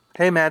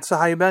Hey, Matt, so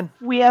how you been?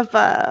 We have,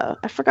 I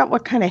forgot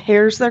what kind of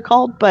hares they're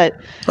called, but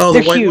they're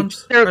the white huge.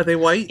 Ones? Are they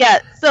white? Yeah,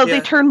 so they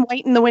turn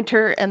white in the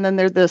winter, and then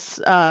they're this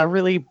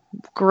really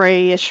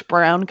grayish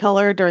brown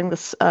color during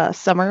the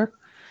summer.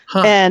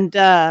 Huh.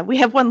 And we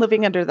have one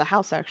living under the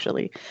house,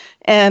 actually.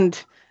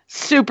 And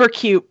super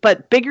cute,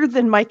 but bigger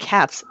than my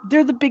cats.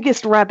 They're the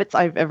biggest rabbits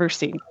I've ever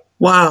seen.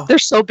 Wow. They're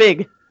so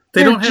big.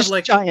 They don't have,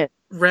 like, giant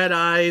red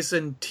eyes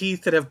and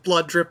teeth that have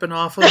blood dripping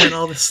off them and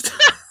all this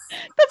stuff.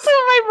 That's what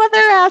my mother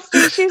asked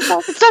me. She's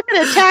like, it's not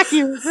going to attack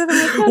you.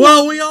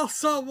 Well, we all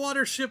saw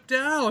Watership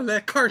Down,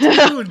 that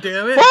cartoon,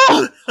 damn it.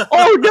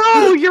 Oh,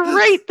 no, you're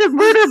right. The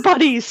murder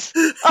buddies.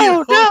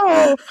 Oh,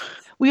 no.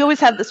 We always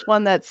have this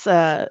one that's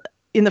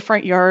in the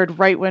front yard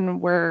right when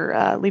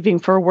we're leaving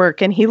for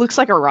work, and he looks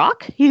like a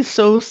rock. He's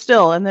so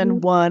still, and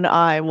then one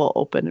eye will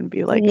open and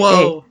be like,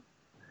 whoa. Hey,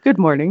 good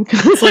morning.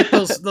 It's like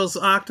those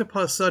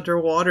octopus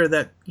underwater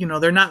that, you know,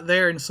 they're not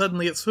there and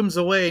suddenly it swims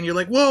away and you're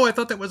like, whoa, I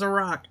thought that was a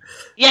rock.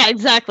 Yeah,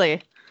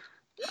 exactly.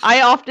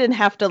 I often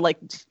have to, like,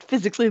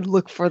 physically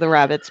look for the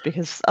rabbits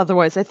because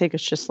otherwise I think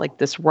it's just like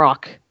this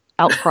rock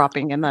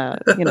outcropping in the,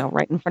 you know,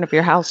 right in front of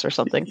your house or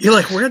something. You're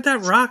like, where'd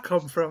that rock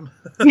come from?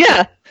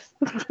 Yeah.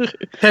 Have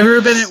you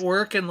ever been at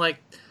work and, like,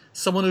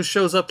 someone who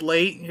shows up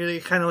late, you're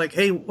kind of like,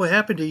 hey, what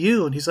happened to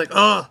you? And he's like,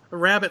 oh, a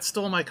rabbit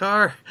stole my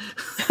car.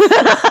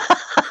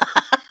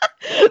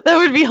 That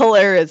would be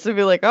hilarious. It'd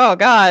be like, oh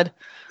God,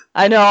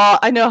 I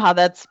know how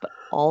that's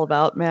all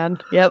about, man.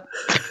 Yep.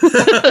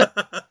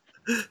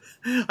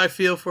 I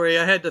feel for you.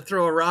 I had to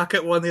throw a rock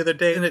at one the other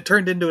day and it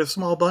turned into a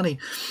small bunny.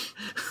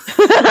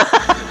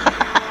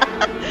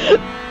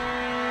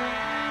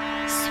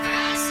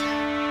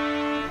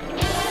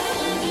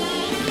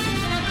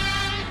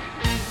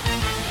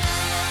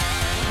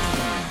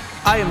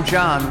 I am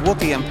John,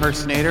 Wookiee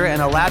impersonator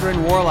and a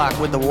Ladrin warlock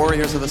with the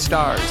Warriors of the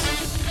Stars.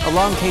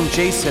 Along came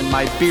Jason,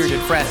 my bearded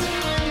friend.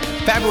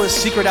 Fabulous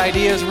secret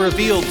ideas were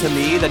revealed to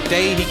me the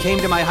day he came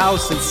to my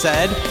house and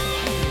said,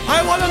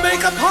 I want to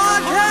make a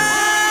podcast!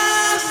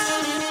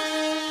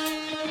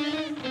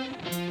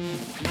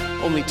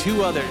 Only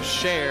two others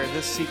share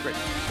this secret.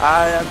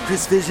 I am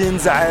Chris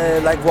Visions. I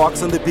like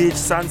walks on the beach,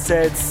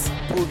 sunsets,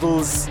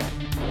 poodles.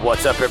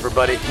 What's up,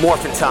 everybody?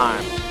 Morphin'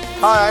 time.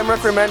 Hi, I'm Rick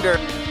Remender.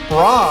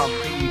 Rob,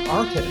 the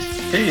artist.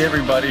 Hey,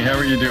 everybody. How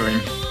are you doing?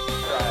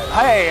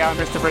 Hey, I'm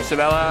Christopher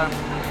Sabella.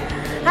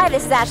 Hi,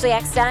 this is Ashley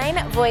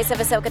Eckstein, voice of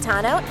Ahsoka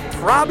Tano.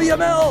 Robbie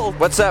Amell.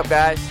 What's up,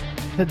 guys?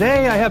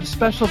 Today I have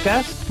special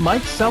guest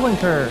Mike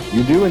Selinker.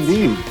 You do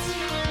indeed.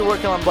 We're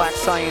working on Black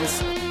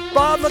Science.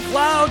 Bob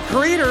McLeod,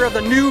 creator of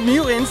the New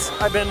Mutants.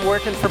 I've been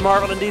working for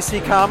Marvel and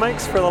DC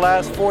Comics for the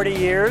last 40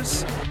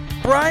 years.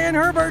 Brian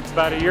Herbert.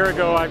 About a year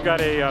ago, I've got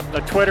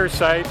a Twitter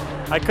site.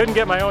 I couldn't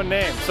get my own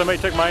name. Somebody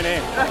took my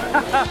name.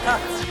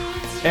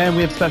 And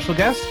we have special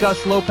guest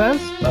Gus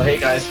Lopez. Oh, hey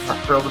guys, I'm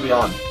thrilled to be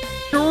on.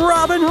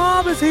 Robin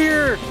Hobb is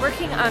here.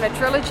 Working on a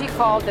trilogy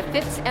called The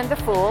Fitz and the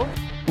Fool.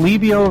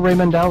 Livio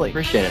Raimondelli.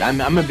 Appreciate it.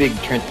 I'm a big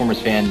Transformers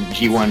fan,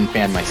 G1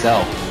 fan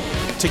myself.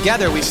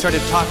 Together we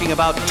started talking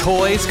about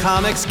toys,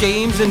 comics,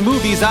 games, and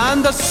movies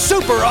on the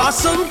Super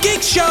Awesome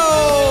Geek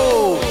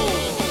Show!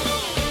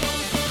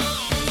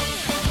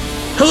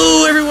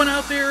 Hello, everyone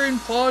out there in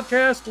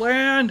podcast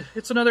land.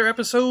 It's another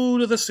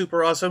episode of the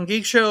Super Awesome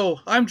Geek Show.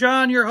 I'm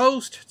John, your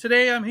host.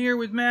 Today I'm here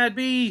with Mad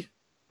B.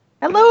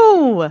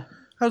 Hello.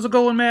 How's it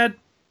going, Mad?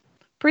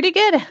 Pretty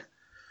good.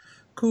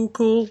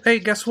 Cool. Hey,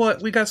 guess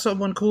what? We got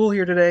someone cool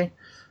here today.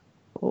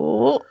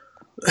 Oh.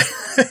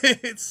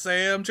 It's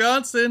Sam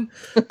Johnson,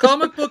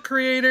 comic book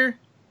creator.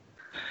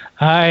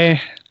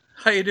 Hi.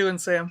 How you doing,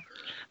 Sam?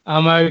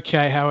 I'm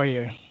okay. How are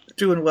you?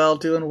 Doing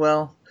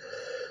well.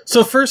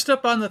 So first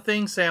up on the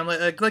thing, Sam,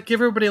 like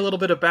give everybody a little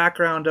bit of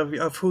background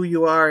of who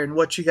you are and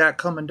what you got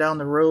coming down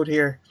the road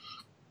here.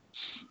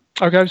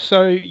 Okay,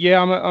 so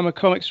yeah, I'm a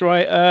comics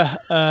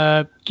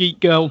writer. Geek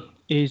Girl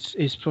is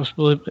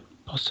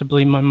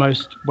possibly my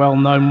most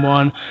well-known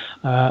one.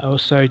 I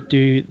also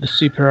do the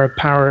superhero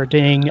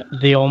parodying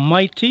The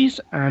Almighties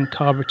and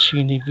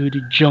Carboncini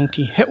Voodoo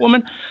Junkie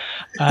Hitwoman.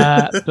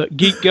 But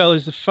Geek Girl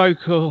is the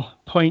focal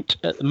point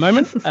at the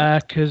moment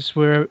because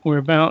we're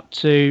about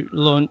to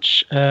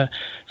launch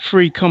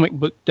Free Comic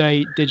Book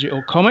Day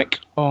digital comic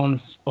on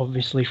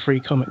obviously Free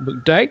Comic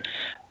Book Day,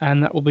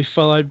 and that will be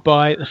followed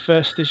by the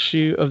first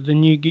issue of the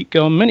new Geek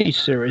Girl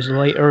miniseries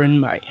later in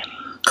May.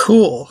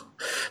 Cool.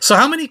 So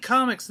how many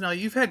comics now?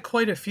 You've had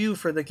quite a few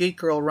for the Geek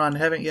Girl run,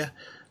 haven't you? A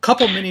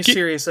couple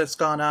miniseries that's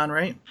gone on,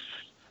 right?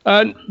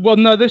 Well,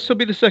 no, this will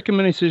be the second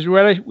miniseries.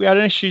 We had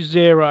an issue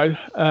 0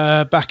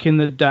 back in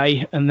the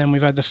day, and then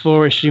we've had the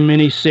 4-issue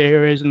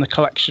miniseries and the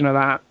collection of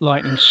that,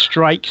 Lightning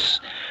Strikes,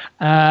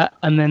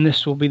 and then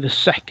this will be the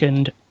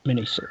second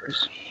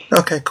miniseries.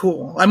 Okay,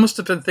 cool. I must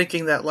have been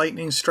thinking that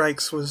Lightning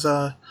Strikes was,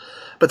 but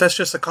that's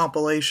just a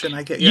compilation.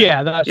 I get you.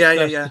 Yeah, that's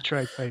the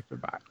trade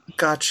paperback.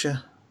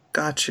 Gotcha.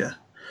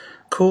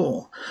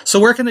 Cool. So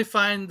where can they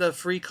find the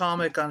free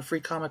comic on Free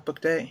Comic Book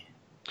Day?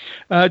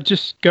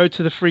 Just go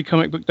to the Free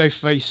Comic Book Day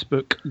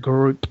Facebook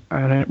group,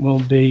 and it will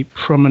be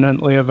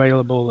prominently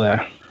available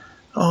there.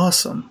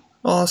 Awesome.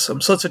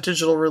 So it's a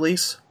digital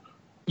release?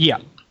 Yeah.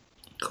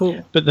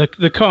 Cool. But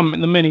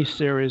the mini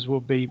series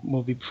will be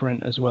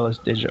print as well as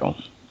digital.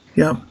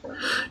 Yeah.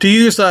 Do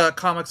you use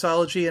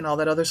Comixology and all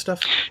that other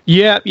stuff?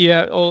 Yeah.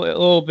 It'll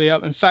all be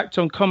up. In fact,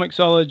 on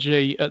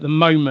Comixology at the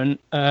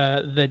moment,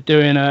 they're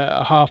doing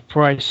a half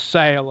price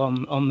sale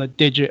on the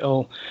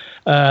digital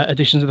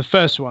editions of the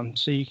first one,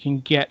 so you can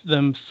get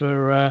them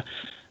for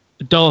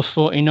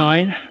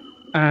 $1.49.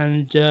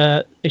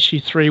 And issue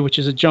 3, which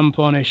is a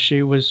jump-on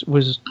issue, was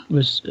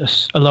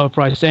a lower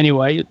price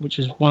anyway, which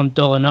is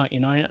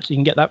 $1.99. So you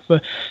can get that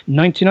for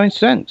 99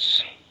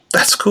 cents.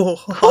 That's cool.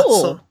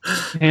 Awesome.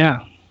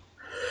 Yeah.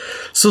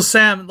 So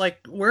Sam,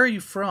 like, where are you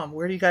from?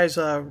 Where do you guys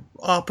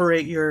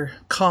operate your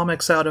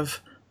comics out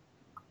of?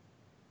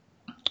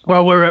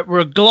 Well, we're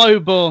a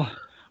global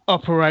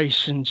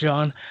operation,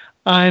 John.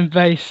 I'm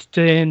based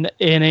in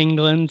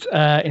England,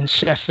 in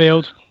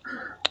Sheffield,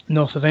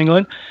 north of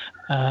England.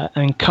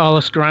 And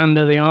Carlos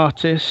Granda, the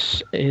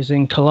artist, is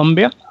in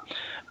Colombia.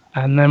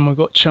 And then we've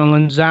got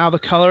Chunlin Zhao, the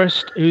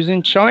colorist, who's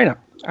in China.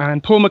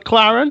 And Paul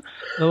McLaren,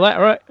 the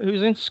letterer,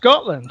 who's in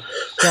Scotland.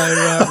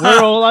 So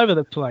we're all over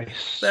the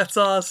place. That's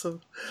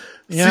awesome.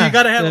 Yeah, so you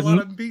got to have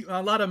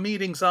a lot of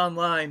meetings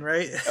online,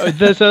 right? Well,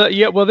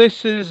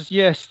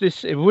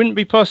 it wouldn't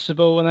be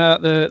possible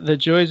without the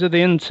joys of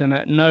the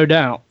internet, no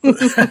doubt.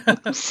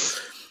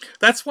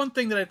 That's one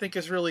thing that I think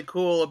is really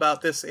cool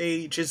about this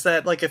age is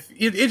that, like, if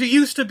it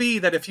used to be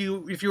that if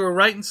you were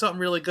writing something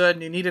really good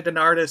and you needed an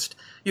artist,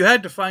 you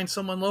had to find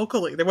someone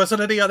locally. There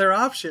wasn't any other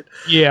option.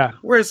 Yeah.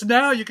 Whereas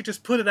now you could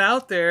just put it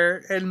out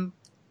there, and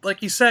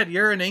like you said,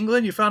 you're in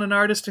England, you found an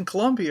artist in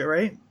Colombia,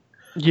 right?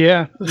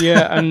 Yeah,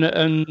 and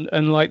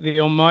like the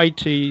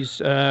Almighties,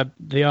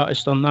 the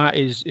artist on that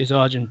is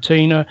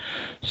Argentina.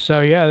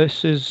 So yeah,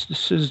 this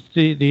is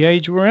the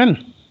age we're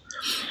in.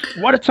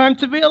 What a time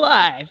to be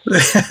alive.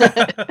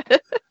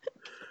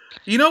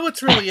 You know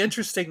what's really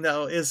interesting,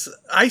 though, is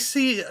I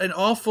see an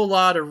awful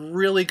lot of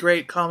really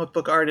great comic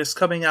book artists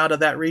coming out of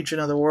that region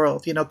of the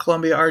world. You know,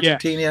 Colombia,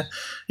 Argentina. Yes.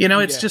 You know,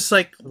 it's just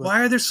like,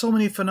 why are there so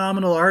many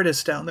phenomenal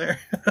artists down there?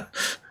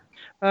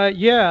 I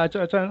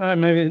don't know.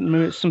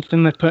 Maybe it's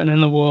something they're putting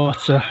in the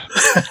water.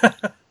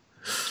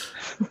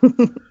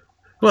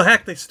 Well,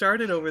 heck, they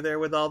started over there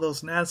with all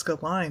those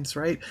Nazca lines,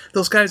 right?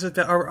 Those guys with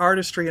our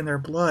artistry in their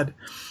blood.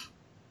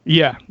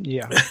 Yeah.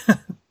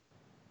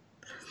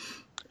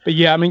 But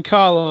yeah, I mean,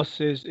 Carlos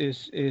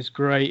is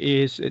great.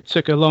 It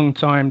took a long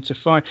time to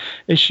find.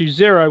 Issue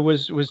 0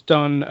 was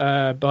done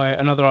by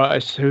another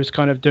artist who was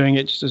kind of doing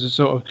it just as a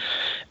sort of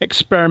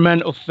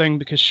experimental thing,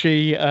 because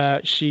she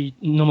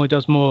normally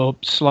does more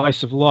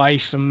slice of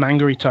life and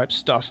manga type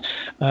stuff.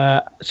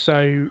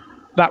 So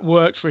that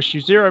worked for issue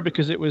 0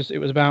 because it was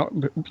about,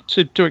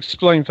 to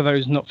explain for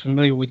those not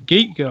familiar with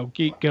Geek Girl.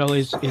 Geek Girl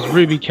is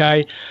Ruby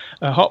K,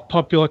 a hot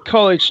popular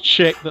college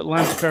chick that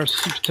lands a pair of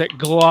super tech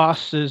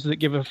glasses that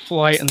give her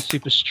flight and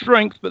super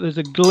strength, but there's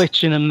a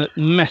glitch in them that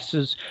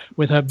messes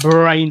with her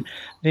brain.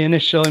 The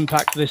initial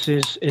impact of this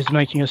is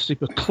making her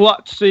super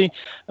klutzy,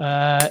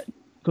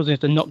 causing her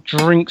to knock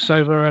drinks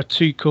over her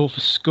too cool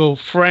for school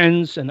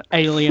friends and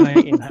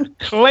alienating her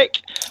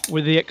clique,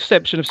 with the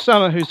exception of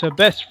Summer, who's her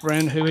best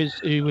friend, who is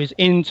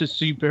into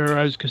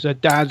superheroes because her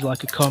dad's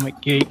like a comic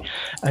geek,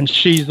 and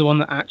she's the one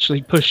that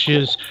actually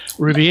pushes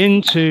Ruby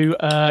into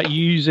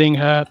using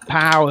her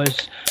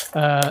powers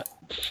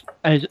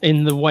as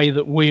in the way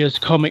that we as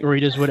comic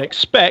readers would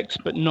expect,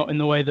 but not in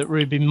the way that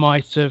Ruby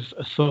might have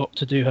thought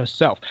to do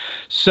herself.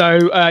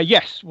 So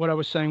yes, what I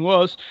was saying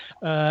was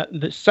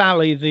that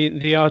Sally,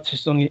 the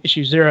artist on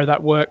issue 0,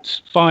 that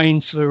worked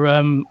fine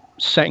for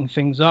setting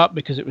things up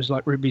because it was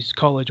like Ruby's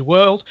college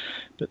world.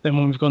 But then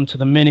when we've gone to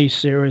the mini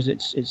series,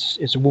 it's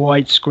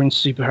widescreen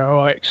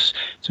superheroics.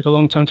 It took a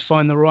long time to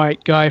find the right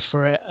guy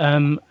for it,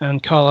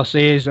 and Carlos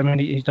is. I mean,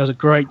 he does a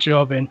great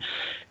job in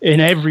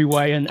every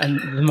way, and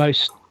the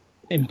most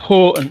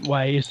important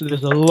way is that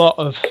there's a lot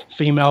of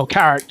female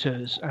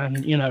characters,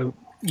 and you know,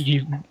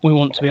 we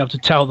want to be able to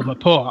tell them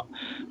apart,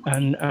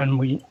 and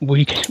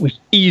we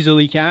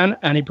easily can.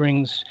 And he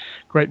brings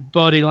great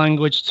body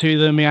language to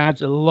them. He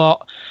adds a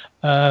lot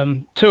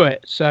to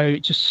it. So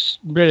just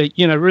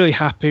really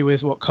happy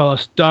with what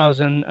Carlos does,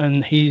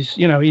 and he's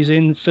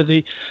in for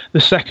the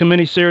second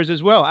mini series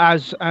as well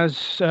as are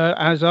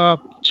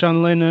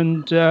Chunlin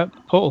and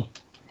Paul.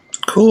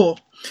 Cool.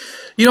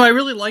 You know, I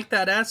really like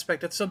that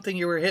aspect. It's something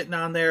you were hitting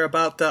on there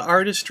about the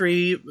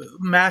artistry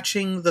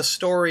matching the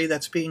story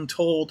that's being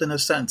told, in a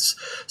sense.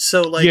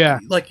 So,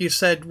 like you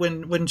said,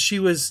 when she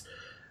was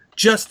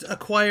just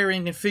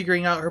acquiring and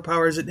figuring out her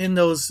powers, and in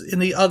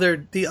the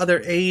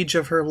other age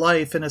of her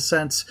life, in a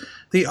sense,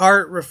 the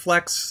art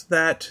reflects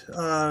that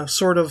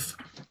sort of,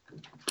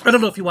 I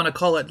don't know if you want to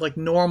call it like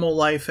normal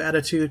life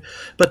attitude,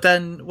 but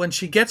then when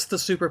she gets the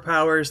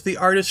superpowers, the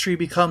artistry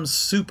becomes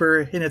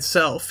super in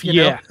itself. You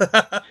know?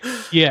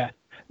 Yeah.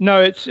 No,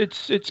 it's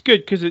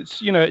good because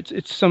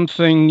it's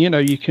something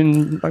you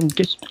can.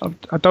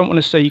 I don't want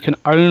to say you can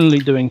only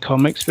do in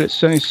comics, but it's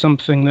certainly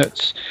something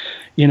that's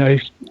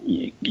you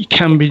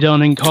can be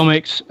done in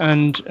comics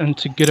and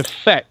to good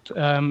effect.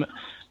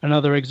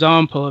 Another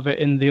example of it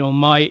in the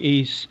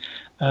Almighties.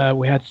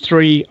 We had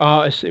 3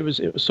 artists. It was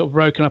sort of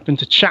broken up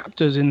into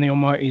chapters in the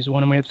Almighty's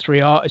one, and we had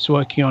 3 artists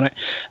working on it,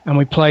 and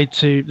we played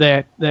to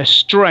their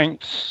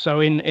strengths. So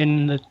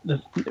in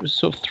the it was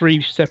sort of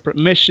 3 separate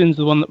missions.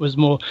 The one that was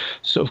more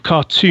sort of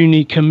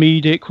cartoony,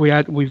 comedic,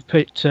 we've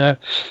picked the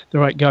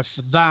right guy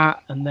for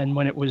that. And then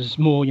when it was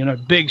more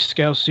big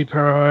scale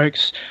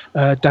superheroics,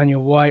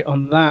 Daniel White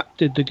on that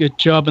did the good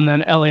job, and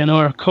then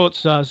Eleonora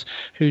Cortazar,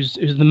 who's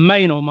the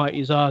main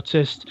Almighty's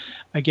artist,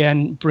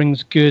 again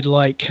brings good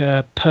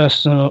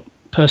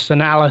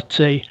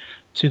personality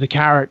to the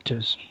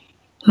characters.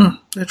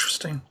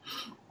 Interesting.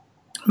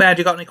 Matt,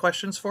 you got any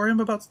questions for him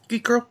about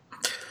Geek Girl?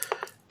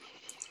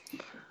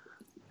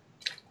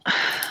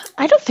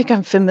 I don't think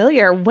I'm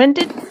familiar. When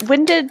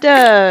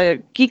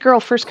did Geek Girl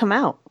first come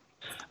out?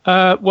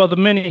 Well,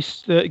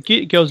 the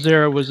Geek Girl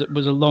Zero was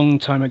a long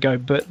time ago,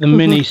 but the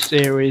mini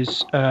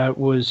series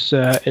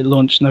it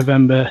launched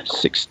November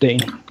 16,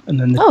 and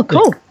then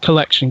the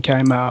collection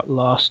came out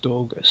last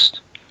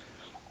August.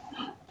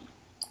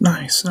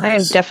 Nice. I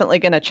am definitely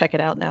going to check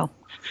it out now.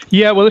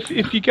 Yeah, well,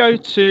 if you go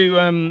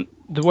to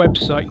the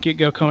website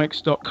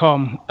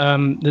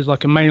geekgirlcomics.com, there's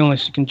like a mailing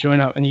list you can join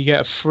up, and you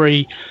get a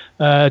free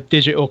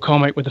digital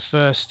comic with the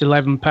first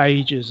 11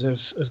 pages of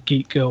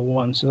Geek Girl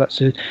 1. So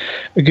that's a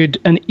good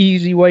and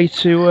easy way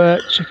to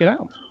check it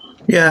out.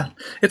 Yeah,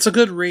 it's a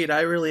good read.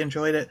 I really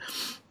enjoyed it.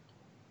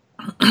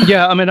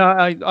 Yeah, I mean,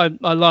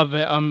 I love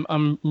it.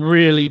 I'm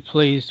really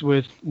pleased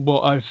with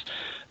what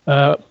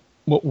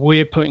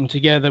we're putting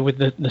together with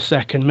the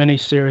second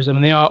miniseries. I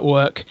mean, the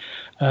artwork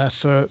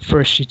for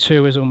issue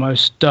 2 is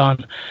almost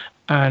done,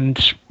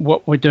 and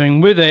what we're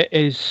doing with it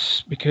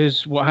is,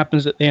 because what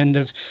happens at the end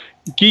of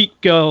Geek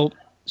Girl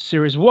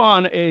Series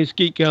 1 is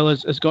Geek Girl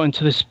has got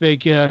into this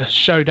big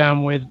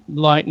showdown with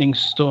Lightning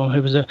Storm,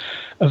 who was a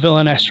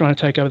villainess trying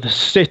to take over the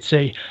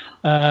city.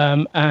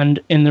 And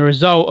in the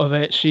result of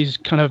it, she's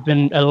kind of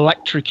been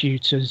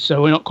electrocuted.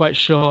 So we're not quite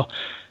sure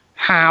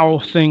how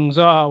things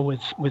are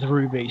with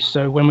Ruby.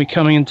 So when we're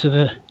coming into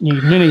the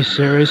new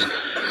mini-series,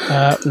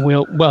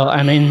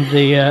 and in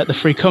the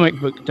free comic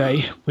book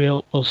day,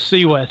 we'll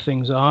see where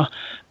things are.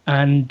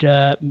 And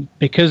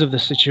because of the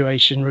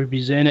situation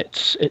Ruby's in,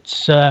 it's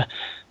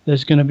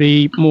there's going to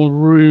be more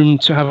room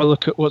to have a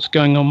look at what's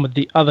going on with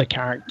the other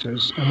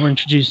characters. And we're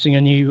introducing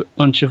a new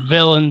bunch of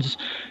villains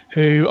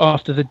who,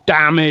 after the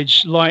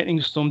damage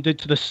Lightning Storm did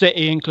to the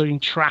city,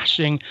 including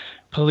trashing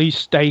police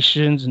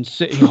stations and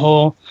City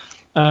Hall,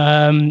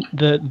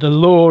 the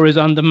law is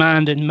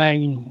undermanned in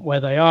Maine where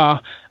they are.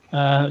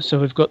 So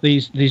we've got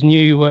these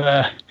new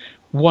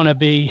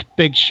wannabe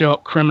big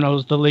shot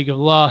criminals, the League of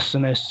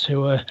Larcenists,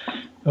 who are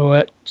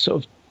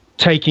sort of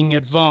taking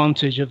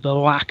advantage of the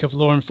lack of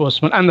law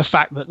enforcement and the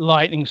fact that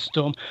Lightning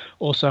Storm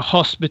also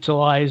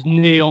hospitalized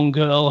Neon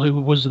Girl, who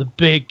was the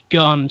big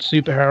gun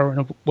superhero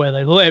of where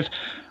they live.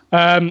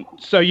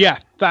 So yeah,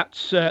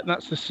 that's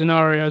the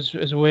scenario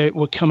as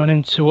we're coming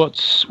into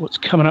what's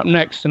coming up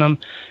next, and I'm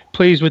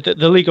pleased with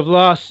the League of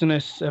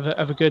Larcenists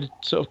have a good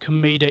sort of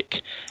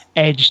comedic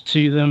edge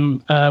to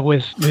them,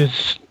 with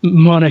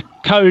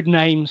code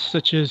names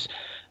such as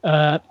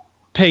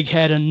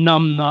Pighead and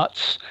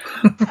Numbnuts,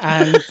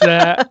 and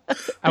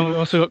we've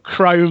also got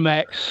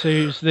Chromex,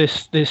 who's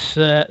this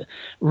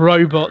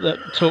robot that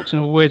talks in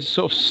a weird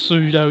sort of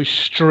pseudo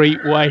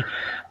street way,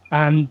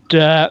 and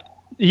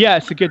yeah,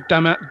 it's a good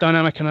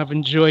dynamic, and I've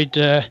enjoyed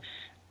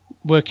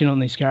working on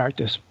these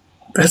characters.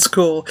 That's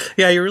cool.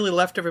 Yeah, you really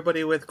left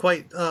everybody with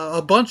quite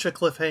a bunch of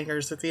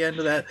cliffhangers at the end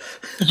of that.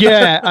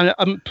 Yeah, and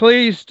I'm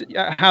pleased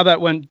how that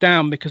went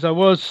down, because I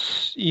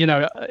was,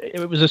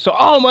 it was a sort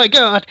of, oh my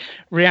god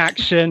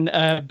reaction,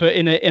 but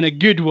in a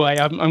good way.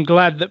 I'm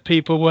glad that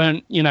people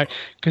weren't,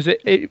 because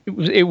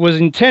it was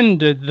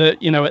intended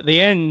that, at the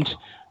end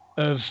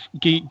of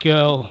Geek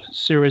Girl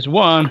Series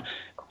 1,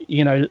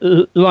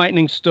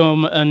 Lightning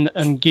Storm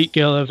and Geek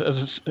Girl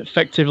have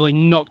effectively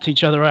knocked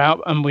each other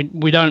out, and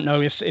we don't know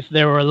if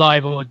they were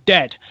alive or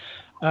dead.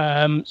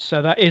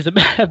 So that is a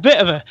bit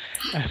of a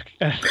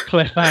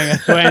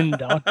cliffhanger to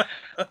end on.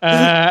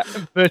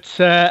 But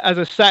as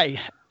I say,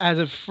 as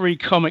a free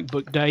comic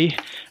book day,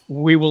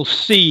 we will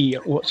see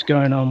what's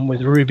going on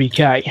with Ruby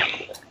K.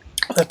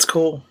 That's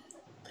cool.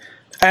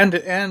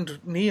 And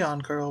Neon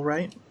Girl,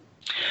 right?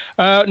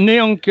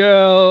 Neon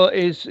Girl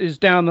is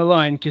down the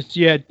line, because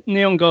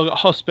Neon Girl got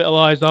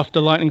hospitalized after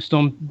Lightning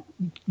Storm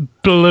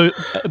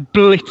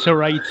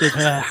obliterated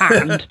her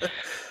hand.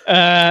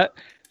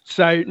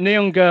 So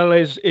Neon Girl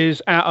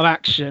is out of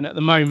action at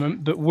the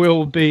moment, but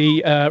will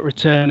be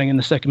returning in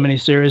the second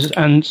miniseries.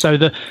 And so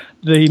the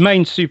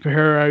main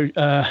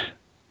superhero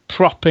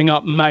propping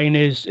up Maine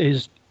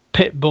is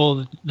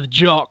Pitbull, the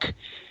jock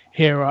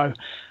hero,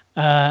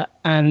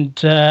 and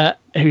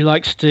who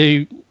likes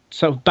to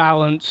sort of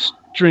balance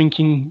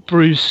drinking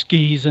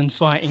brewskis and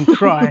fighting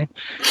crime.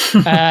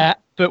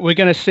 But we're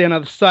going to see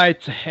another side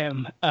to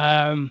him.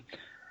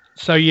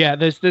 So yeah,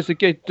 there's a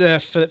good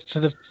for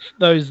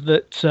those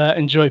that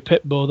enjoy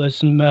Pitbull. There's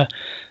some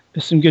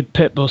good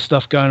Pitbull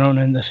stuff going on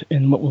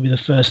in what will be the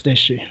first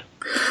issue.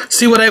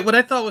 See, what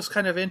I thought was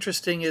kind of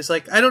interesting is,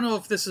 like, I don't know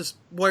if this is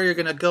where you're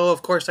going to go.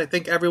 Of course, I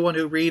think everyone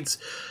who reads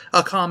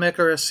a comic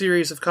or a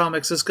series of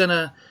comics is going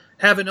to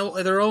have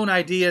their own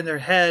idea in their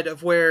head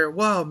of where,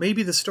 wow,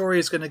 maybe the story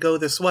is going to go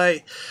this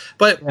way.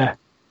 But,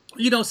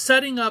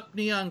 setting up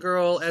Neon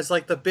Girl as,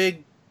 like, the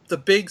big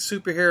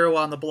superhero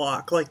on the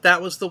block, like,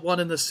 that was the one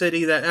in the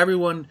city that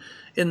everyone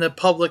in the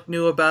public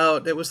knew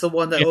about. It was the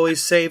one that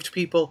always saved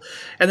people.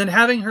 And then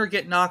having her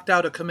get knocked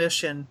out of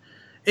commission,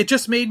 it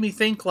just made me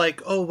think,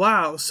 like, oh,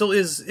 wow, so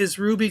is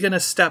Ruby going to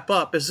step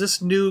up? Is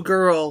this new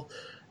girl,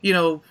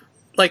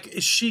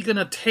 is she going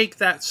to take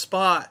that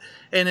spot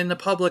and in the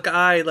public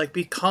eye, like,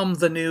 become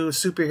the new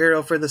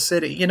superhero for the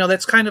city?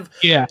 That's kind of,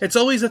 it's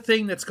always a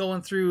thing that's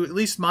going through at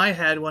least my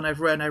head when I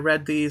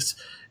read these.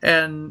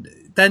 And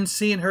then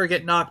seeing her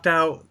get knocked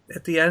out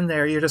at the end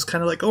there, you're just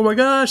kind of like, oh my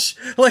gosh.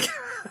 Like,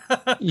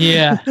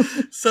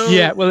 it's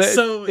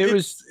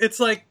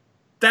like,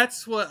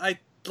 that's what I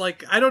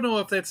don't know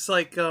if it's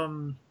like,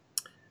 I'm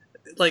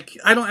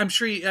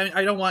sure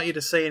I don't want you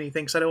to say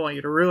anything because I don't want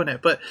you to ruin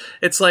it, but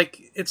it's like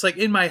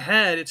in my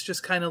head, it's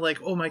just kind of like,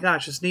 oh my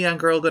gosh, is Neon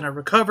Girl going to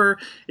recover?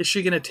 Is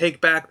she going to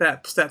take back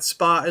that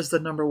spot as the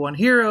number one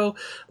hero?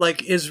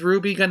 Like, is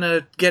Ruby going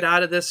to get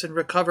out of this and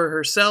recover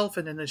herself?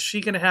 And then is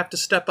she going to have to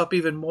step up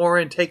even more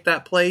and take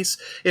that place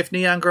if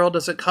Neon Girl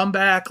doesn't come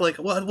back? Like,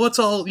 what's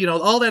all,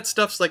 all that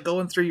stuff's like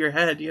going through your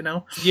head,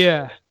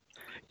 Yeah.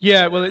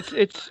 Yeah, well,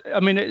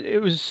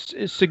 it was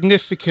a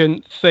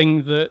significant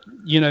thing that,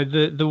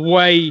 the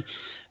way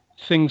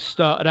things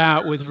started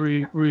out with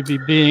Ruby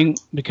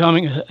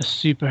becoming a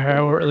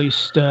superhero, or at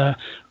least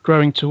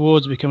growing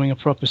towards becoming a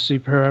proper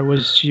superhero,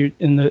 was she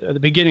at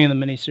the beginning of the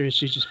miniseries,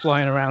 she's just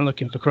flying around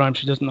looking for crime.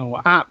 She doesn't know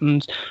what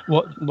happens,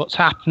 what's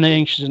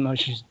happening. She doesn't know.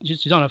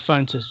 She's on her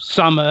phone to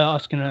Summer,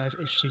 asking her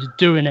if she's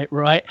doing it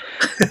right.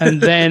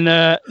 And then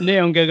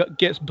Neon Girl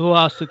gets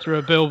blasted through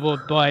a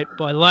billboard by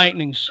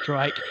lightning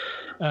strike.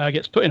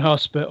 Gets put in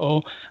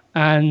hospital,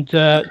 and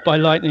by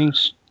lightning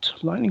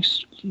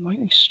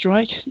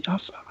strike. I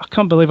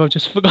can't believe I've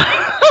just forgot.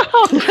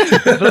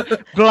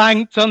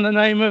 Blanked on the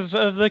name of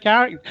the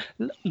character.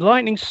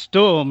 Lightning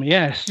Storm.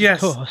 Yes, of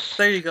course.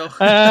 There you go.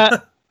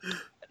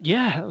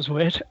 Yeah, that was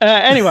weird.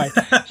 Anyway,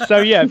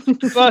 so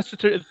blasted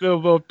through the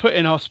billboard, put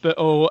in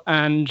hospital,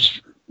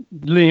 and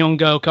Neon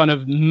Girl kind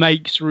of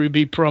makes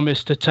Ruby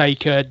promise to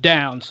take her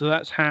down. So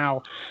that's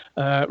how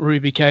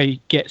Ruby K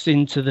gets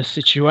into the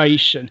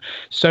situation.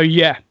 So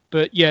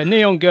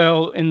Neon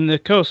Girl in the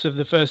course of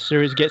the first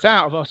series gets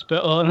out of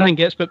hospital and then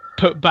gets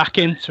put back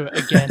into it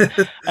again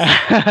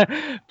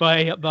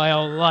by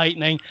old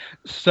lightning.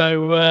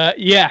 So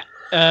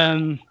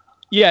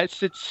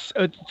it's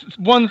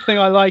one thing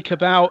I like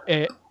about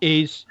it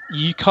is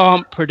you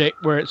can't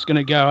predict where it's going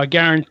to go. I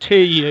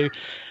guarantee you,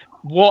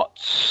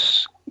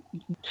 what's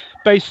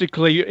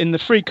basically in the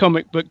Free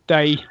Comic Book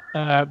Day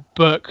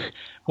book,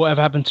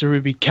 Whatever Happened to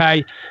Ruby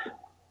K,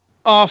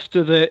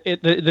 after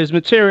there's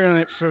material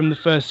in it from the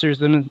first series,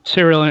 there's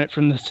material in it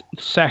from the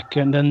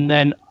second, and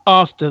then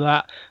after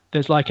that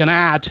there's like an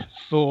ad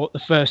for the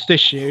first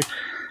issue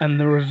and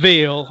the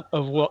reveal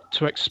of what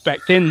to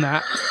expect in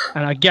that.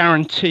 And I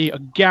guarantee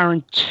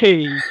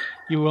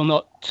you will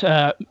not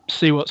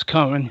see what's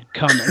coming.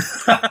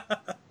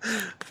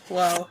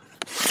 Wow.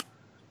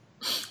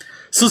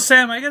 So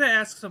Sam, I got to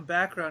ask some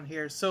background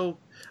here. So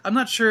I'm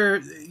not sure,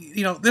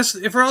 this,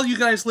 for all you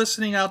guys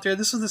listening out there,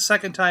 this is the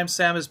second time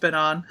Sam has been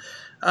on.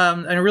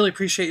 And I really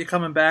appreciate you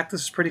coming back.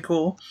 This is pretty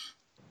cool.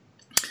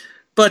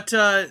 But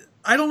I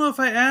don't know if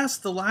I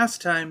asked the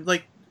last time,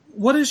 like,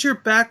 what is your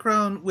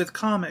background with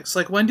comics?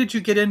 Like, when did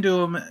you get into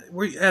them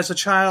as a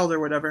child or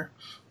whatever?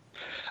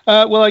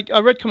 Well, I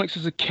read comics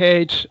as a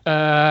kid,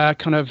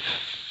 kind of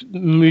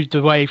moved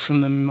away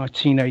from them in my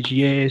teenage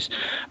years.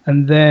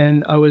 And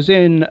then I was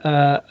in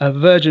a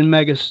Virgin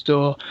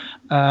Megastore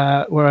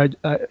where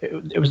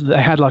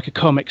they had like a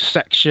comics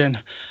section.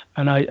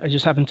 And I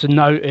just happened to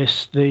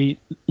notice the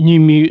New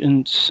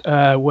Mutants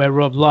where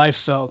Rob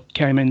Liefeld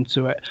came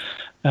into it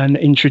and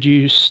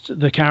introduced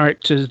the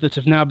characters that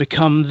have now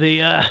become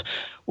the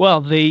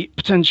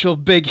potential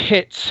big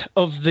hits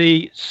of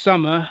the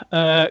summer,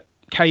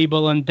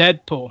 Cable and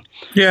Deadpool.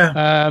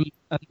 Yeah.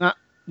 And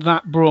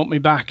that brought me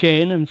back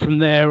in, and from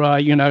there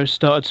I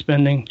started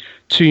spending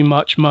too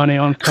much money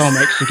on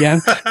comics again.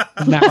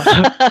 Now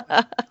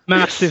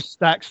massive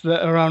stacks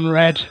that are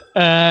unread,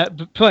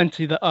 but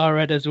plenty that are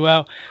read as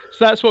well.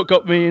 So that's what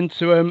got me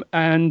into them.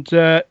 And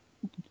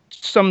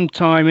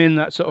sometime in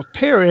that sort of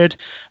period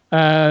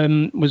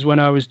was when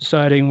I was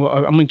deciding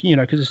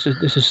because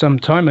this is some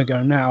time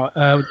ago now,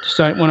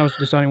 when I was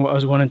deciding what I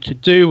was wanting to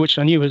do, which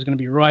I knew I was going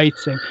to be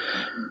writing,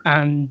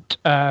 and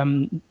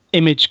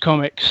Image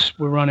Comics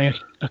were running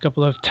a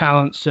couple of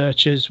talent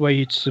searches where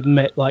you'd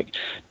submit like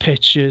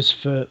pictures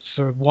for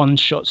one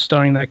shot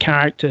starring their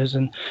characters,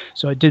 and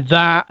so I did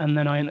that, and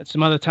then I entered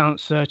some other talent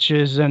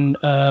searches, and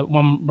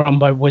one run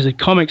by Wizard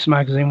Comics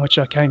magazine, which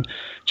I came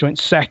joint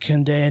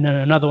second in, and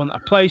another one that I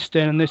placed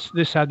in, and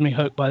this had me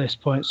hooked by this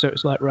point. So it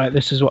was like, right,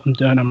 this is what I'm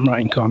doing. I'm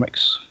writing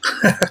comics.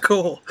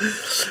 Cool.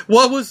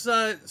 What was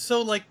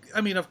so like?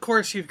 I mean, of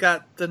course you've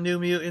got the New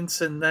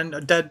Mutants, and then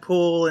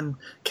Deadpool and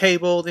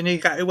Cable, and you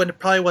got it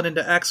probably went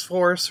into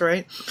X-Force,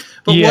 right?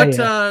 But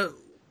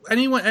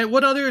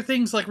what other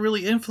things like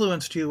really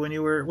influenced you when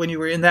you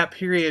were in that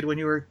period when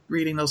you were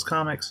reading those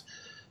comics?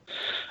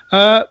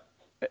 It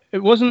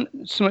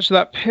wasn't so much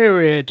that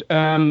period.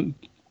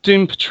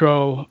 Doom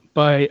Patrol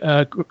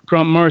by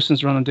Grant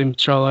Morrison's run on Doom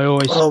Patrol. I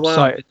always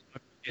cited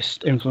my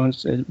biggest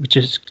influence, which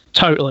is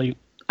totally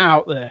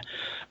out there.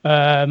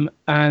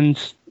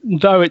 And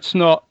though it's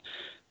not,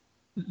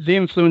 the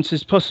influence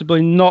is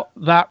possibly not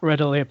that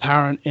readily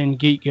apparent in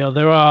Geek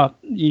Girl.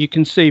 You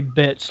can see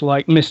bits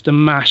like Mr.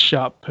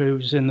 Mashup,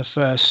 who's in the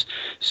first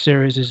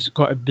series, is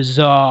quite a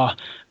bizarre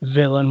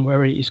villain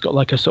where he's got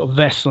like a sort of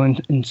vessel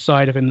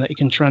inside of him that he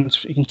can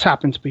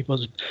tap into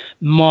people's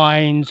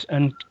minds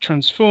and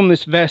transform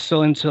this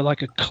vessel into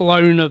like a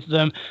clone of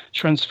them,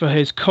 transfer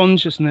his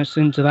consciousness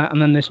into that,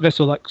 and then this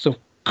vessel like sort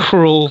of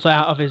crawls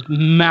out of his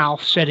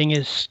mouth, shedding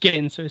his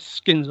skin, so his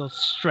skin's all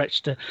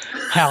stretched to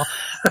hell.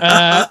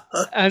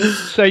 And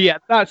so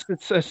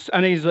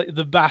and he's like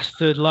the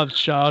bastard love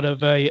child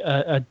of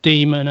a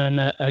demon and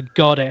a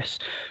goddess.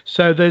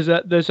 So there's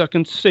I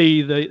can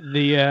see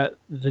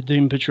the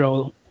Doom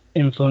Patrol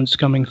influence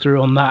coming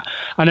through on that,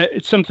 and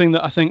it's something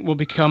that I think will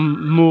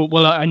become more.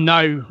 Well, I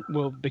know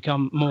will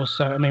become more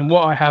so. I mean,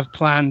 what I have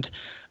planned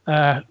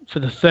for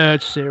the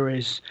third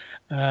series.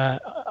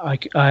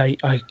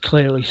 I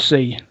clearly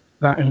see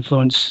that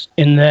influence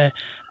in there,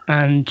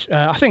 and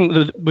I think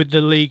with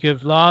the League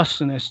of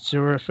Larcenists,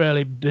 who are a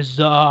fairly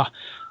bizarre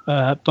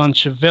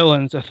bunch of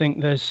villains, I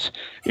think there's,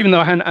 even though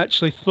I hadn't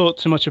actually thought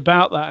too much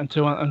about that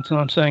until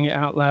I'm saying it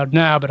out loud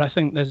now, but I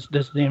think there's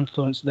the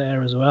influence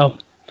there as well.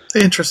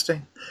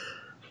 Interesting.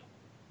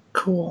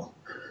 Cool.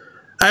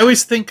 I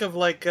always think of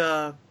like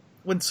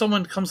when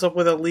someone comes up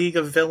with a League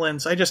of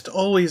Villains, I just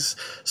always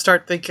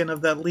start thinking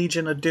of that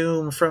Legion of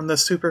Doom from the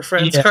Super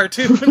Friends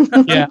cartoon.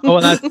 Yeah,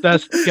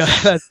 that's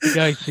the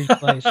guy who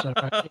plays. So,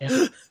 right?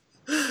 Yeah.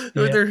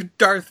 With their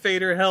Darth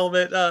Vader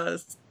helmet,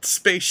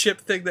 spaceship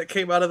thing that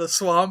came out of the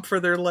swamp for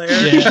their lair.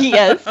 Yeah.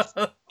 Yes.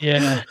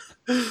 Yeah.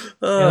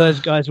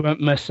 Those guys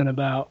weren't messing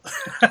about.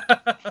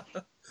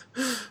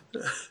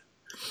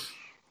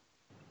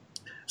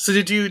 So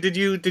did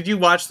you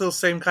watch those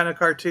same kind of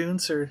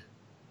cartoons, or?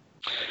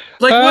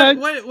 Like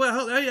what?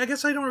 I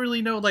guess I don't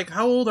really know. Like,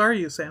 how old are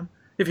you, Sam?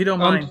 If you don't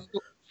mind.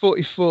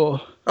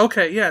 44.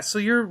 Okay, yeah. So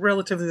you're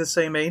relatively the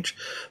same age.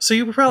 So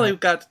you probably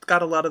got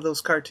a lot of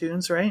those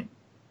cartoons, right?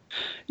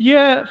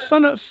 Yeah.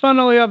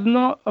 Funnily,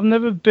 I've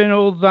never been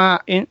all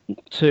that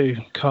into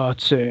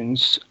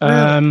cartoons.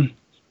 Really?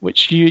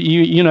 Which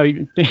you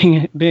know,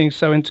 being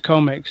so into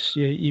comics,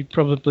 you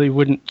probably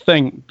wouldn't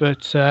think,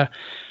 but.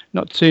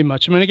 Not too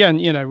much. I mean, again,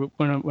 you know,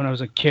 when I was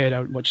a kid, I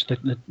would watch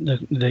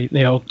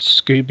the old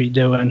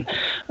Scooby-Doo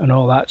and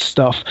all that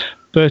stuff.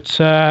 But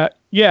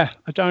yeah,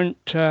 I don't.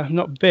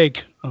 Not big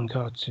on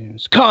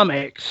cartoons.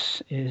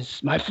 Comics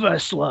is my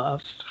first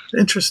love.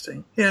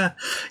 Interesting. Yeah.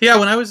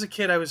 When I was a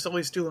kid, I was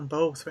always doing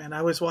both. Man,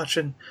 I was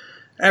watching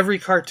every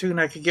cartoon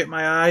I could get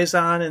my eyes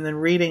on, and then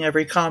reading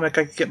every comic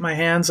I could get my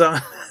hands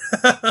on.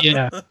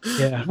 Yeah.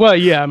 Well,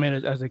 yeah. I mean,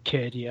 as a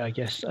kid, yeah. I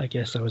guess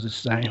I was the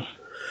same.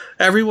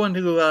 Everyone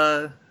who.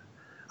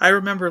 I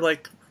remember,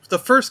 like, the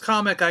first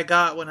comic I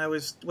got when I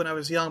was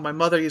young, my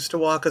mother used to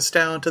walk us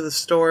down to the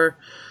store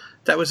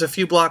that was a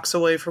few blocks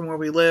away from where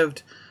we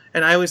lived,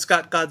 and I always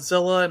got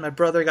Godzilla, and my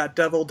brother got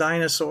Devil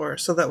Dinosaur,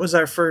 so that was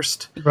our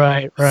first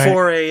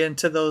foray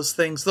into those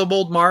things, the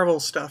old Marvel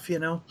stuff, you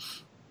know?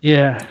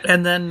 Yeah.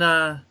 And then,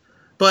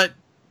 but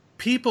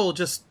people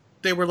just,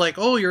 they were like,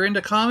 oh, you're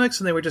into comics?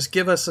 And they would just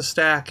give us a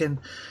stack, and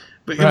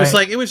it was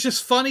like, it was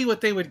just funny what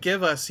they would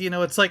give us, you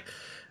know? It's like,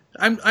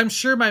 I'm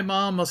sure my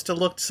mom must have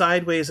looked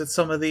sideways at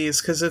some of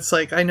these, because it's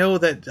like, I know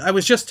that I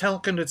was just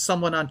talking to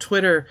someone on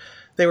Twitter.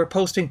 They were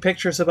posting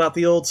pictures about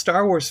the old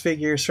Star Wars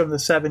figures from the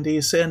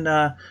 70s,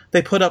 and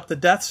they put up the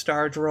Death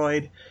Star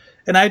droid.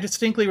 And I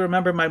distinctly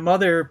remember my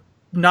mother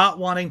not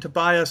wanting to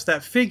buy us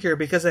that figure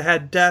because it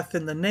had death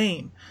in the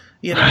name.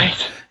 You know,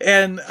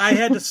 and I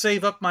had to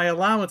save up my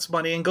allowance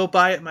money and go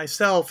buy it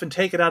myself and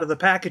take it out of the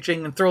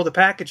packaging and throw the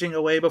packaging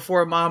away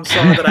before Mom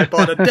saw that I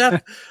bought a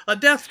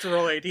death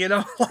droid, you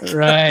know,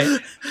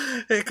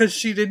 because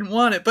she didn't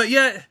want it. But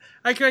yeah,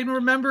 I can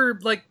remember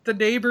like the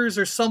neighbors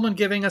or someone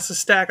giving us a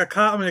stack of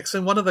comics,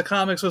 and one of the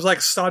comics was like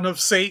Son of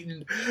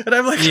Satan, and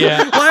I'm like,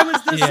 why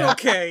was this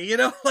okay? You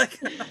know, like,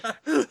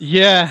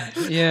 yeah.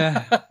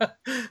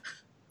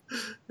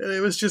 And it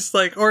was just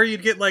like, or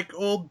you'd get like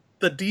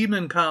the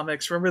Demon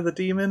comics. Remember the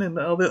Demon and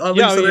all these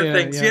other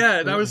things?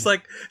 Yeah, and I was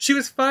like, she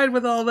was fine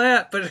with all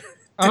that, but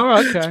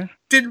okay.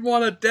 didn't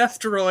want a death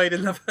droid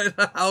in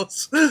the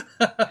house.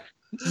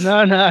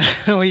 No.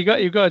 Well,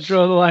 you've got to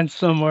draw the line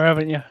somewhere,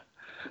 haven't you?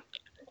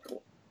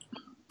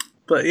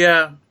 But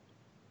yeah.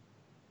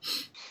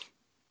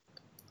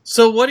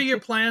 So, what are your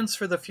plans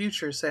for the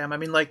future, Sam? I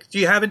mean, like, do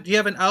you have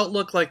an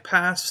outlook like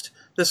past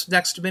this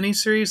next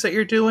miniseries that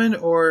you're doing,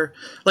 or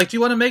like, do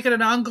you want to make it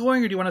an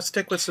ongoing, or do you want to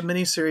stick with some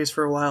miniseries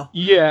for a while?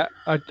 Yeah,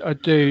 I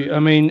do. I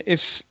mean,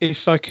 if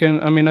I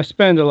can, I mean, I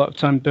spend a lot of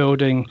time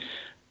building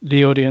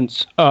the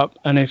audience up,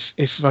 and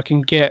if I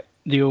can get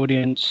the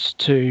audience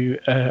to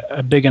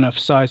a big enough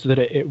size that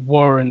it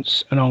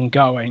warrants an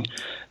ongoing,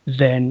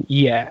 then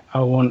yeah, I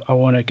want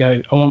to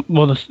go.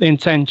 Well, the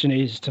intention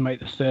is to make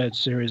the third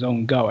series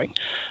ongoing,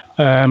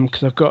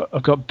 because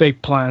I've got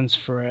big plans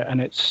for it,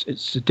 and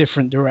it's a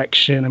different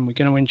direction, and we're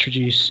going to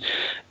introduce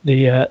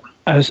the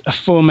as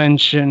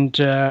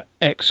aforementioned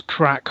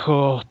ex-crack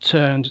whore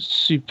turned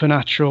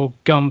supernatural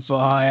gun for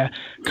hire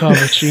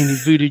Carvacini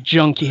voodoo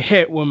junkie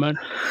hit woman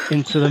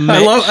into the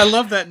mix. I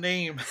love that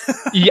name.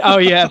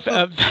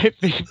 Yeah,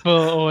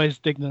 people always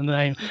dig the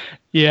name.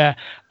 Yeah.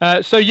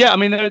 So yeah, I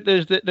mean,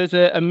 there's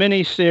a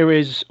mini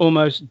series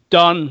almost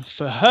done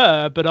for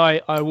her, but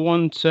I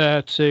want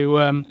her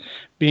to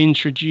be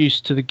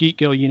introduced to the Geek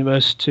Girl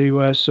universe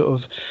to sort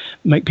of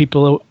make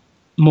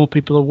more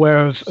people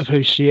aware of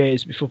who she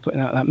is before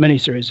putting out that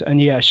miniseries. And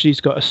yeah, she's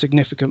got a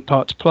significant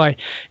part to play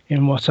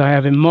in what I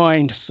have in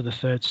mind for the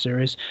third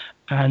series.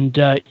 And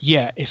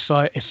yeah, if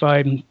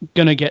I'm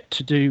gonna get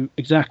to do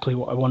exactly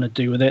what I want to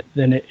do with it,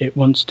 then it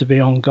wants to be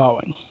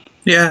ongoing.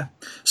 Yeah.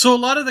 So a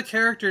lot of the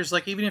characters,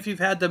 like even if you've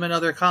had them in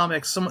other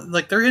comics,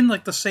 like they're in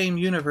like the same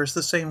universe,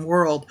 the same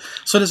world.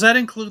 So does that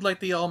include like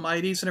the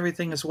Almighties and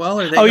everything as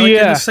well? Are they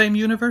in the same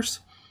universe?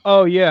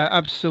 Oh yeah,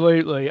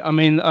 absolutely. I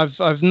mean,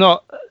 I've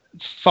not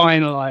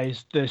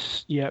finalized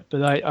this yet,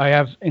 but I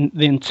have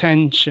the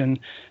intention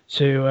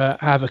to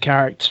have a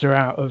character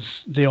out of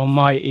the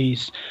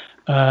Almighties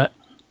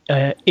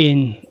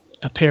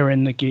appear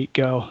in the Geek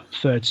Girl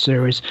third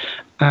series,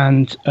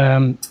 and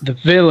the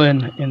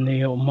villain in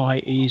the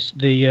Almighties,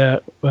 the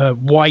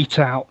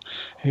Whiteout,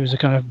 who's a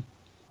kind of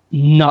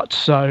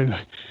nutso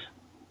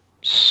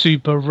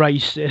super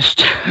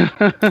racist.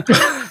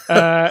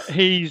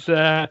 He's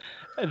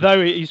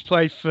though he's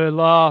played for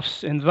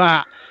laughs in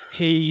that,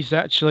 he's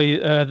actually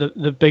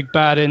the big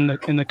bad in the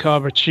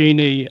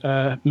Carvacini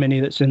mini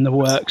that's in the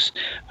works,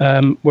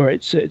 where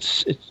it's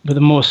with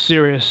a more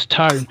serious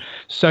tone.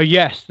 So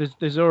yes,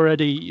 there's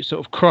already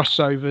sort of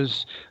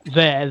crossovers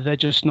there. They're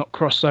just not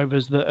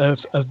crossovers that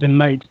have been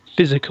made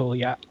physical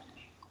yet.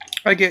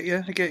 I get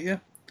you.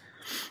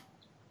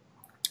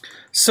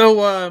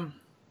 So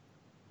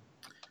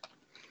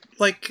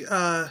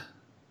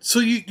so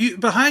you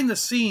behind the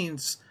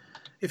scenes,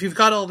 if you've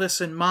got all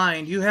this in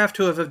mind, you have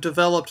to have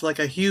developed like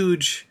a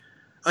huge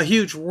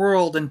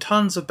world and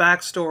tons of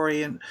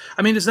backstory. And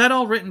I mean, is that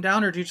all written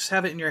down, or do you just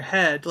have it in your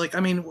head? Like, I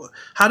mean,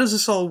 how does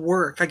this all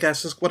work, I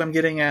guess is what I'm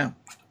getting at.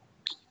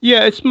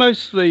 Yeah, it's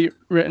mostly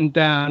written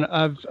down.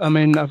 I've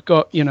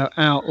got,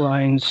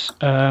 outlines,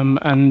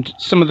 and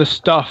some of the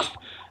stuff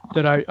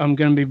that I'm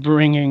going to be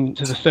bringing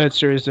to the third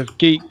series of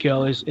Geek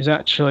Girl is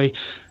actually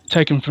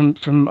taken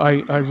from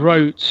I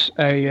wrote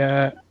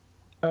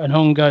an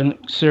ongoing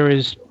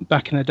series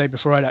back in the day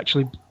before I'd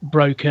actually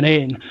broken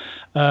in,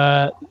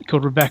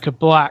 called Rebecca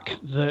Black,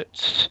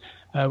 that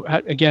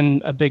had,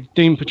 again, a big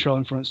Doom Patrol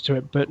influence to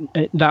it, but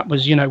that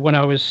was, when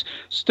I was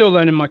still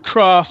learning my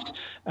craft,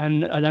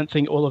 and I don't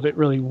think all of it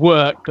really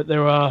worked, but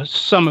there are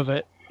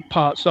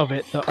parts of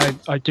it that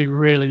I do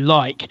really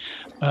like,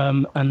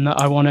 and that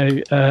I want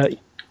to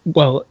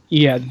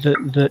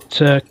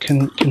that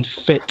can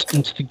fit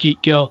into the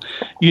Geek Girl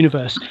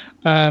universe.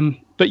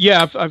 But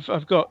yeah,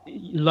 I've got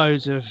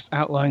loads of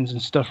outlines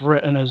and stuff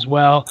written as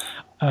well.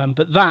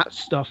 But that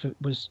stuff, it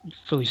was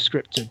fully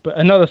scripted. But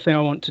another thing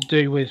I want to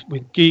do with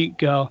Geek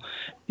Girl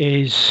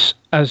is,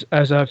 as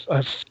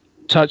I've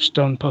touched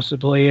on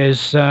possibly,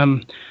 is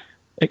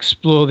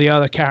explore the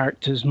other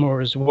characters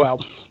more as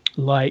well.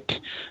 Like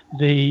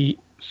the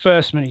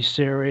first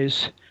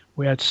mini-series,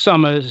 we had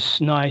Summer's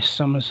nice,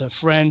 Summer's her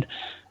friend.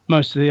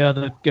 Most of the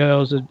other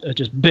girls are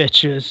just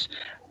bitches.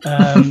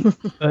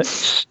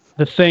 But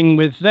the thing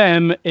with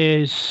them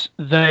is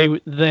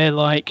they're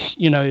like,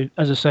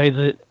 as I say,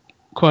 the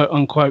quote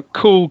unquote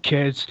cool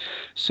kids.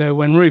 So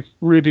when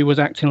Ruby was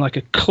acting like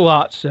a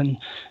klutz and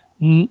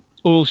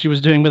all she was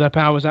doing with her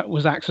power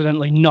was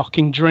accidentally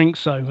knocking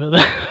drinks over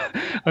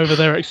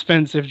their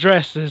expensive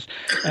dresses,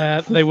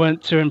 they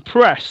weren't too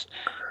impressed.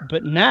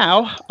 But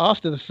now,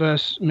 after the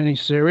first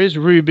miniseries,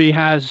 Ruby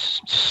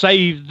has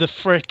saved the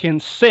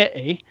frickin'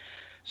 city.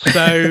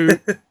 So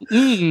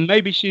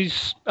maybe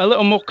she's a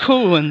little more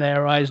cool in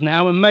their eyes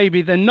now, and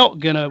maybe they're not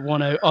going to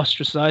want to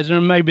ostracize her,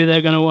 and maybe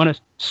they're going to want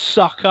to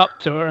suck up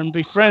to her and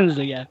be friends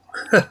again.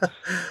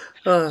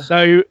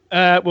 So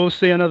we'll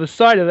see another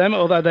side of them,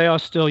 although they are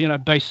still,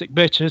 basic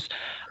bitches.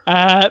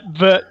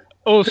 But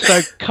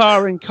also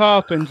Karen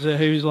Carpenter,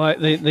 who's like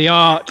the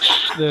arch,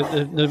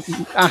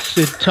 the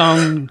acid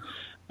tongue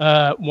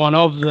one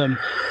of them.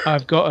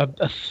 I've got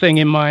a thing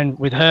in mind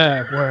with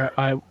her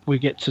where we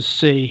get to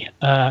see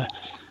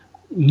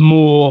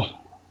more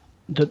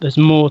that there's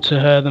more to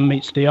her than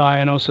meets the eye,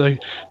 and also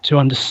to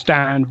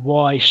understand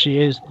why she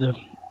is the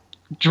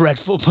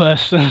dreadful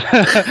person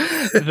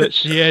that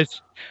she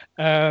is.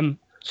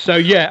 So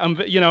yeah,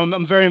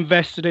 I'm very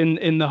invested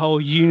in the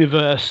whole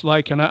universe,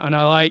 and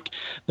I like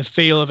the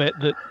feel of it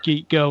that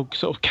Geek Girl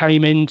sort of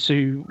came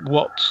into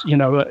what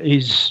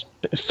is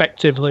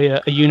effectively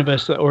a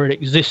universe that already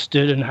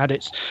existed and had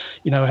its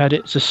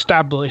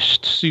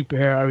established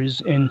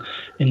superheroes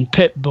in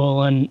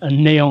Pitbull and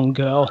Neon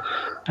Girl,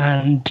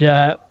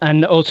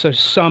 and also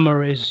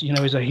Summer is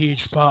a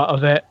huge part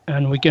of it,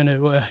 and we're going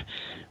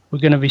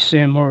to be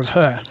seeing more of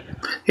her.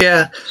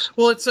 Yeah.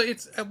 Well,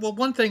 well,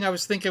 one thing I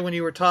was thinking when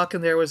you were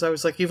talking there was, I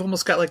was like, you've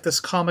almost got like this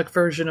comic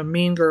version of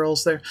Mean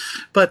Girls there.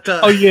 But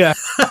oh yeah,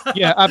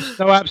 yeah,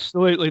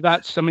 absolutely.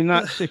 That's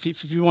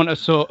if you want a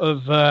sort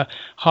of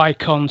high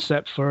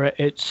concept for it,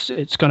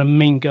 it's kind of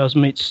Mean Girls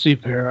meets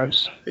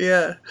superheroes.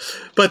 Yeah,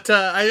 but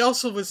I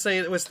also was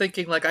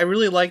thinking, like, I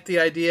really like the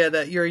idea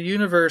that your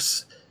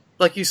universe,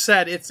 like you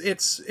said,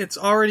 it's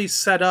already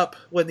set up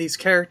when these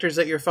characters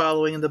that you're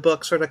following in the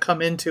book sort of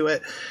come into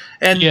it.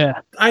 And yeah.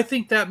 I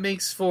think that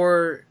makes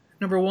for,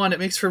 number one, it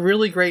makes for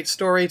really great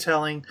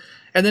storytelling,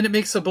 and then it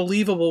makes a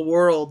believable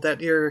world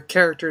that your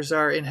characters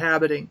are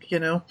inhabiting,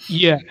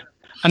 Yeah.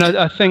 And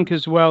I think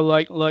as well,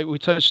 like we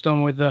touched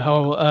on with the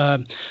whole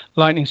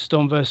Lightning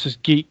Storm versus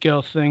Geek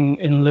Girl thing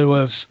in lieu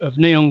of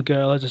Neon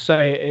Girl, as I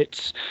say,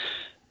 it's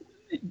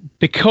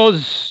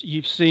because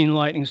you've seen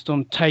Lightning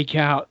Storm take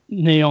out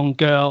Neon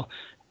Girl,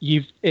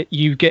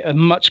 you get a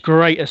much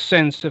greater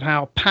sense of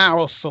how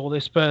powerful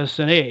this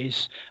person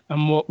is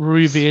and what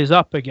Ruby is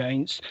up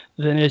against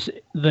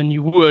than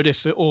you would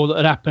if all that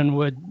had happened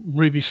were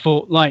Ruby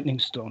fought Lightning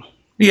Storm.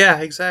 Yeah,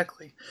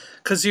 exactly.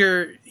 Because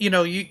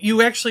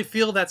you actually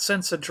feel that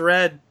sense of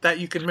dread that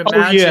you can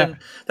imagine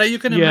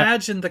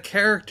imagine the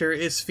character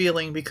is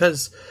feeling,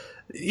 because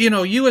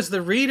you as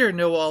the reader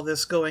know all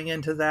this going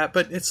into that,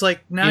 but it's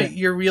like now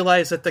you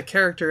realize that the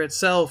character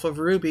itself of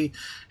Ruby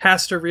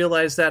has to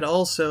realize that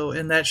also,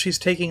 and that she's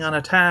taking on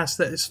a task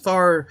that is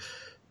far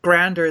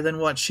grander than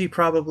what she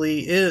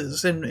probably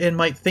is and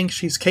might think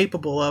she's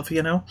capable of,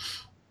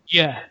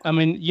 Yeah, I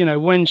mean,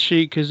 when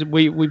because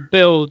we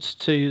build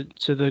to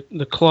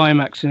the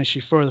climax in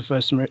issue 4 of the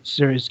first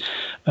series,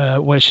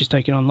 where she's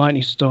taking on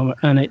Lightning Storm,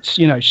 and it's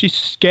she's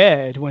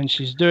scared when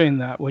she's doing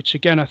that, which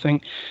again I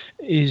think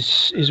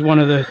is one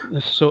of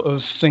the sort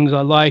of things I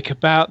like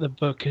about the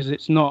book, is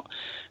it's not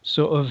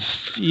sort of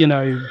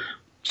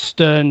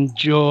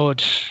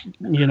stern-jawed,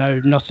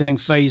 nothing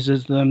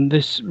phases them.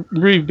 This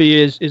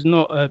Ruby is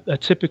not a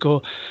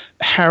typical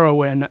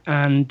heroine,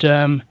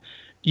 and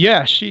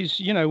yeah, she's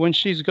when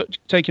she's got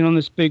taking on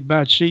this big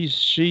bad,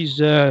 she's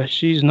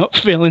not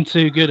feeling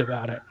too good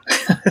about it.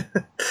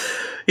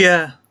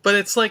 Yeah, but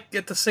it's like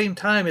at the same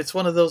time, it's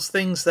one of those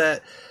things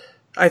that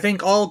I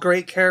think all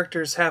great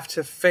characters have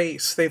to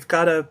face. They've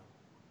got to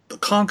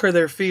conquer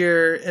their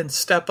fear and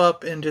step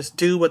up and just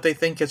do what they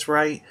think is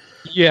right.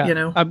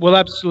 Yeah, well,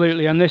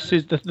 absolutely. And this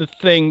is the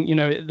thing,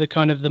 the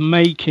kind of the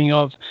making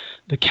of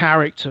the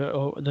character,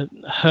 or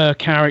her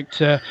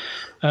character.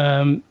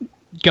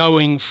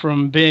 Going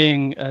from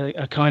being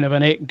a kind of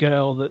an it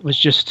girl that was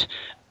just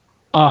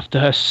after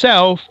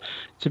herself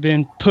to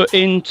being put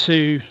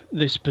into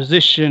this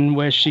position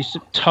where she's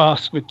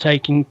tasked with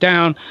taking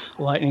down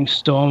Lightning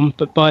Storm,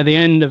 but by the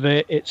end of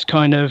it, it's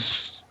kind of,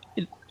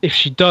 if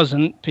she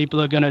doesn't,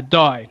 people are going to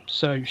die,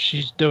 so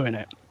she's doing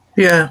it.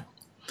 Yeah.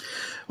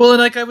 Well,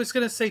 and like I was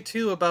going to say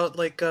too about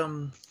like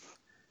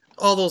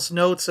all those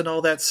notes and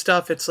all that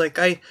stuff, it's like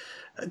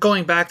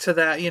going back to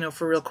that,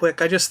 for real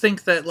quick, I just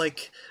think that,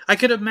 like, I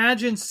could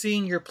imagine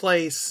seeing your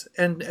place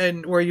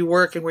and where you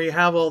work and where you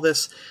have all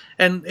this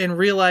and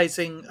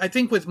realizing, I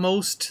think with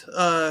most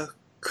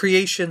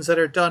creations that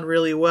are done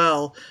really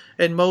well,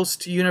 and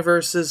most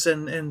universes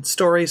and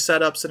story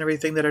setups and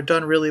everything that are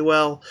done really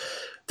well,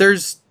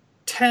 there's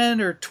 10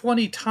 or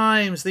 20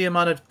 times the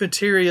amount of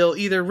material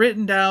either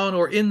written down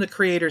or in the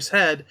creator's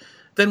head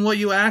than what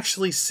you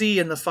actually see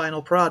in the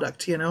final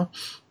product,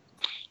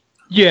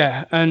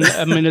 Yeah, and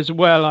I mean as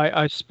well,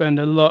 I spend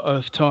a lot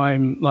of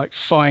time like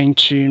fine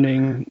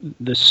tuning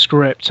the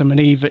script. I mean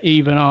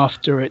even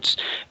after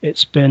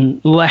it's been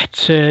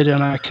lettered,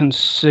 and I can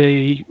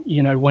see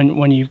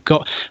when you've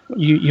got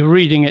you're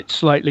reading it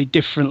slightly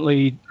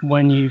differently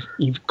when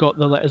you've got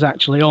the letters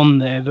actually on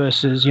there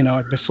versus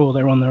before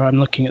they're on there. I'm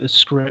looking at the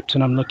script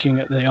and I'm looking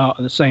at the art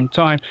at the same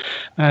time,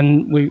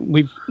 and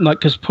we've like,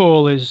 because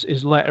Paul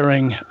is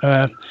lettering.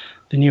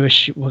 The new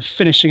issue, we're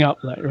finishing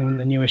up lettering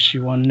the new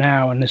issue 1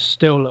 now, and there's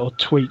still little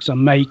tweaks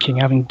I'm making,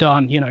 having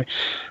done,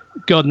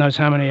 God knows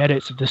how many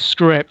edits of the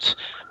script.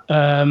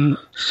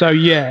 So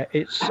yeah,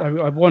 I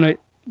want it,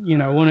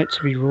 I want it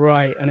to be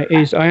right, and it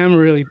is. I am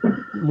really,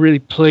 really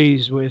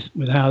pleased with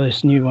how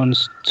this new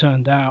one's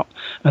turned out,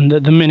 and the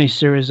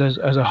miniseries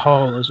as a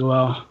whole as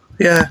well.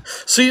 Yeah.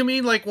 So you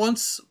mean like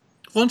once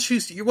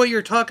you, what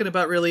you're talking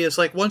about really is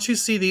like once you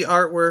see the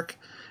artwork,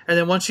 and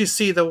then once you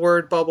see the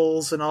word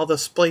bubbles and all the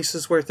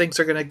places where things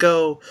are going to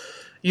go,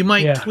 you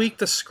might tweak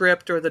the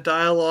script or the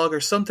dialogue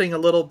or something a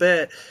little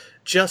bit,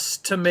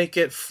 just to make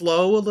it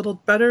flow a little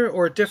better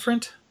or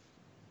different?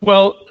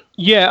 Well,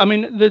 yeah, I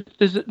mean,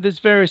 there's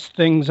various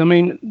things. I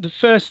mean, the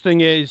first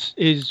thing is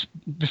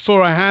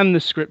before I hand the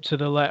script to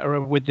the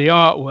letterer with the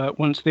artwork,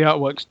 once the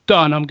artwork's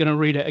done, I'm going to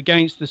read it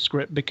against the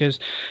script because,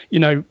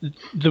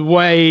 the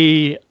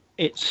way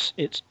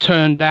it's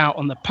turned out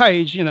on the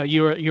page,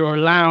 you're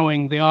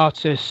allowing the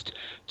artist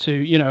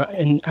to,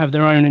 and have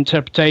their own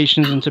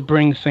interpretations and to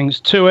bring things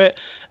to it.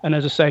 And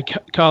as I say,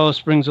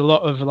 Carlos brings a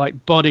lot of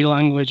like body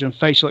language and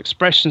facial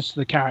expressions to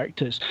the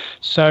characters.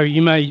 So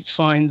you may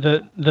find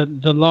that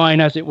the line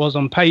as it was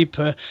on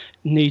paper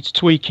needs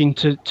tweaking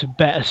to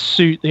better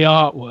suit the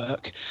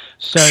artwork.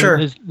 So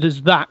sure.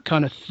 there's that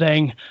kind of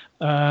thing.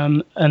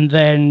 And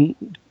then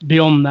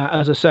beyond that,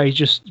 as I say,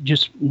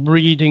 just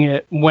reading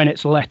it when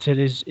it's lettered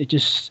it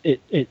just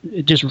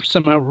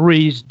somehow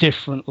reads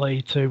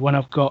differently to when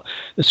I've got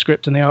the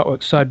script and the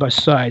artwork side by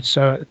side.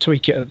 So I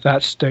tweak it at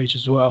that stage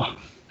as well.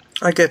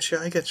 I get you.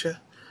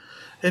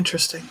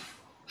 Interesting.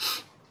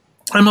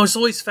 I'm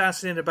always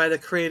fascinated by the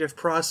creative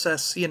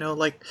process.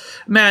 Like,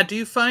 Matt, do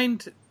you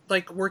find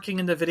like working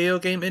in the video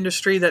game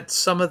industry that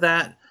some of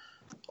that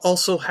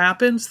also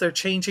happens? They're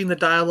changing the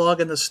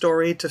dialogue and the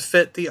story to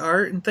fit the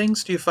art and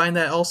things. Do you find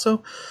that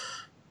also?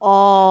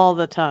 All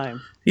the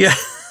time. Yeah.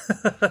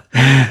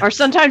 Or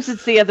sometimes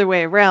it's the other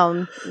way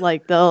around.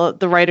 Like the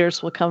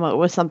writers will come up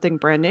with something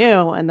brand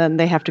new and then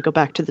they have to go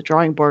back to the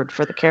drawing board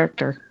for the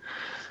character.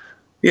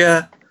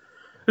 Yeah.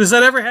 Does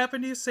that ever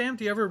happen to you, Sam?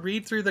 Do you ever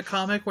read through the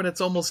comic when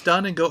it's almost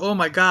done and go, oh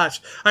my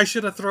gosh, I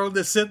should have thrown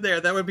this in there.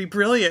 That would be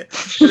brilliant.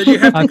 And then you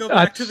have to go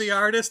back to the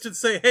artist and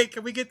say, hey,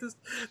 can we get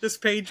this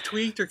page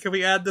tweaked, or can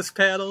we add this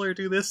panel or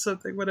do this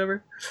something,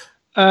 whatever?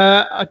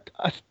 I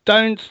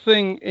don't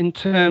think in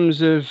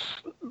terms of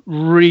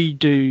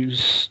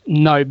redos,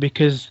 no,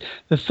 because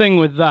the thing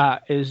with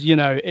that is,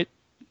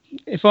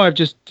 if I've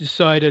just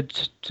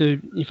decided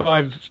if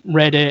I've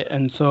read it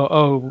and thought,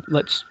 oh,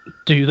 let's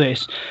do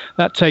this,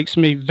 that takes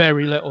me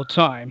very little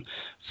time.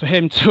 For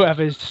him to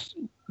have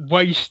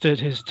wasted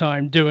his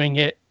time doing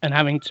it and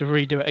having to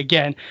redo it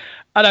again,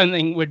 I don't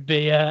think would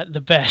be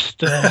the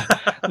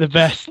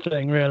best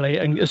thing, really,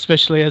 and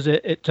especially as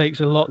it takes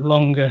a lot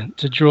longer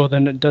to draw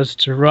than it does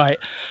to write.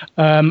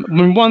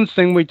 One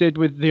thing we did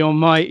with the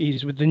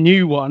Almighties, with the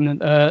new one,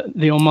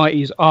 the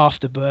Almighties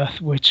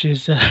Afterbirth, which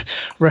is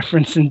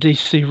referencing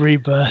DC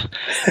Rebirth,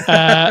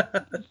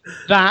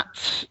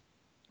 that,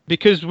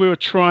 because we were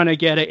trying to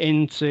get it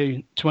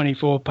into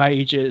 24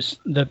 pages,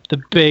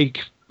 the big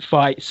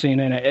fight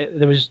scene in it,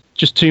 there was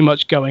just too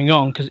much going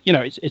on because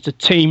it's a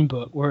team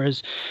book,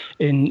 whereas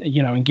in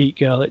Geek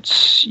Girl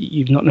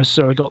you've not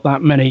necessarily got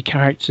that many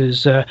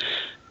characters in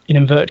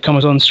inverted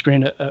commas on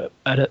screen at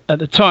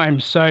the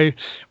time. So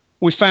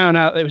we found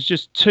out there was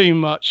just too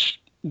much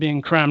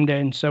being crammed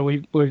in, so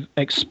we've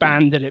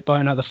expanded it by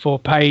another 4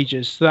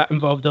 pages. So that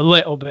involved a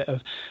little bit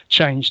of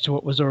change to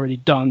what was already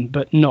done,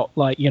 but not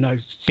like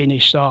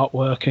finished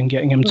artwork and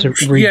getting him to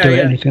redo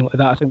it, anything like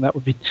that. I think that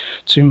would be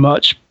too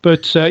much.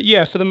 But for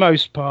the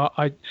most part,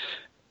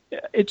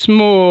 it's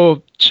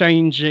more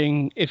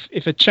changing.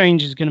 If a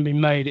change is going to be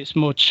made, it's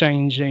more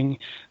changing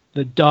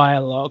the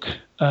dialogue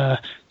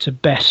to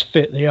best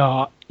fit the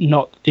art,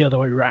 not the other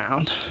way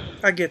around.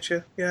 I get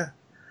you. Yeah.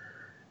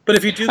 But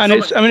if you do, and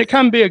it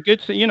can be a good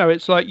thing.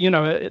 It's like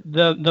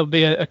there'll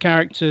be a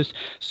character's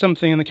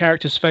something in the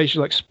character's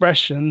facial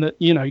expression that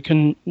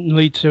can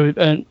lead to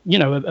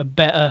a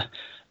better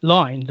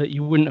line that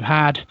you wouldn't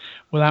have had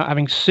without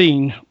having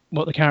seen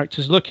what the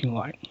character's looking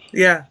like.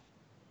 Yeah,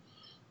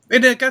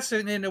 and I guess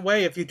in a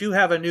way, if you do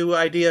have a new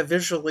idea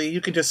visually, you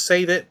can just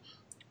save it,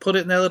 put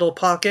it in that little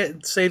pocket,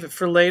 and save it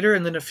for later.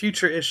 And then a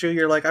future issue,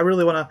 you're like, I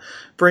really want to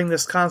bring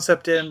this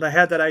concept in. I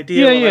had that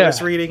idea while I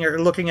was reading or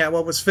looking at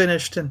what was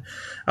finished, and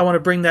I want to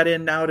bring that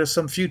in now to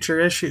some future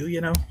issue.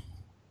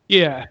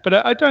 Yeah,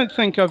 but I don't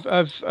think I've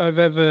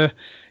ever,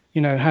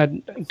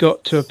 had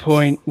got to a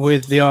point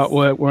with the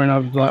artwork where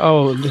I'm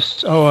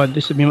like,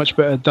 this would be much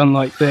better done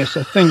like this.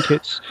 I think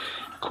it's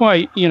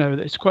quite,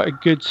 it's quite a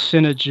good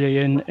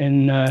synergy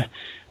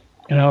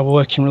in our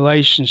working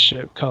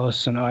relationship,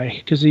 Carlos and I,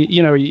 because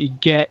he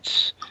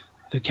gets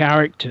the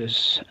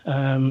characters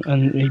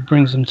and he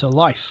brings them to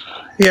life.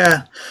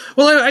 Yeah,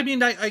 well, I mean,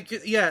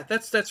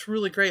 that's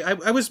really great.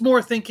 I was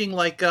more thinking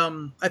like,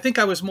 I think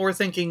I was more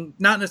thinking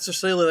not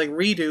necessarily like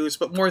redos,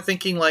 but more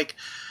thinking like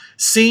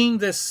seeing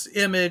this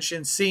image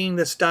and seeing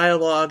this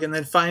dialogue, and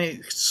then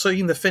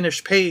seeing the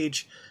finished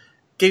page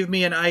gave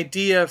me an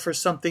idea for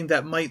something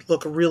that might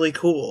look really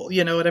cool.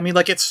 You know what I mean?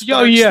 Like it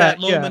sparks that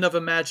moment of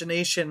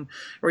imagination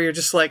where you're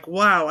just like,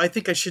 wow, I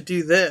think I should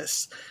do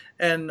this.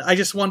 And I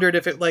just wondered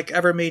if it like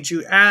ever made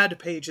you add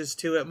pages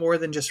to it more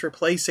than just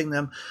replacing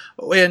them.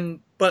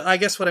 But I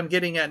guess what I'm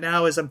getting at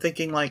now is I'm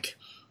thinking like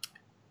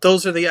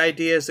those are the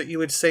ideas that you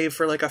would save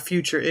for like a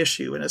future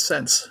issue in a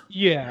sense.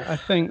 Yeah, I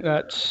think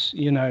that's,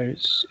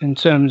 it's in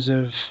terms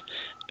of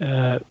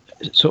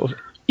sort of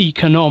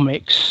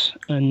economics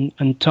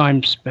and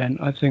time spent,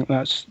 I think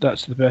that's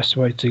the best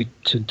way to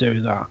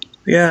do that.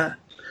 Yeah.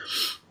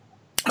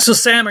 So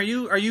Sam, are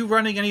you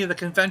running any of the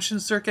convention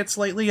circuits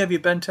lately? Have you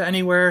been to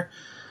anywhere?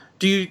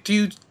 Do you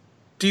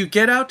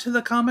get out to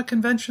the comic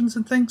conventions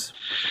and things?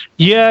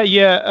 Yeah.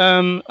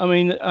 I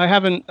mean, I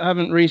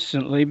haven't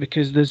recently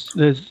because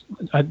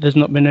there's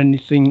not been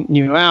anything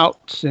new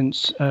out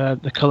since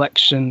the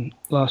collection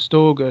last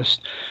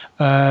August.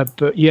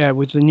 But yeah,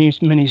 with the new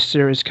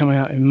mini-series coming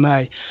out in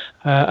May,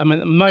 I mean, at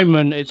the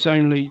moment it's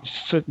only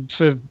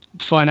for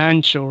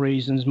financial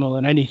reasons more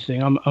than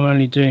anything. I'm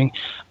only doing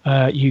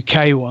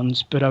UK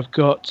ones, but I've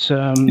got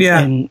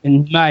in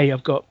May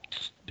I've got,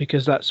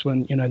 because that's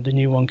when the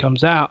new one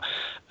comes out.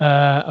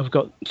 I've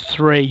got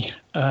 3.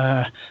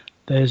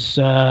 There's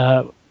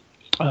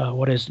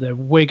what is there?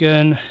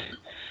 Wigan.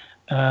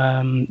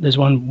 There's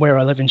one where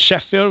I live in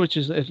Sheffield, which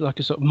is like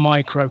a sort of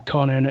micro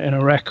con in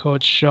a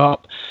record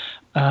shop.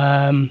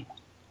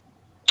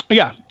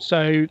 Yeah.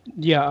 So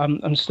yeah,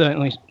 I'm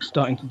certainly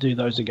starting to do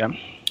those again.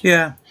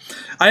 Yeah,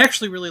 I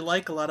actually really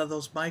like a lot of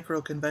those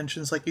micro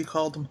conventions, like you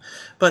called them,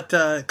 but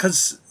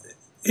because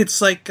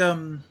it's like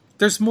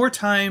there's more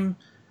time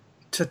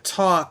to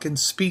talk and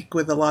speak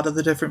with a lot of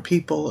the different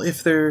people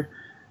if they're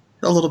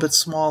a little bit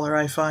smaller,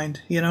 I find,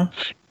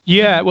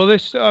 Yeah, well,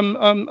 this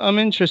I'm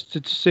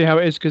interested to see how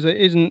it is, because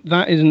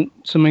that isn't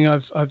something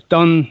I've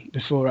done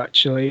before,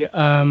 actually.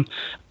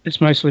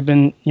 It's mostly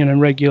been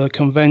regular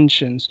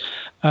conventions,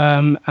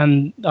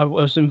 and I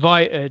was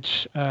invited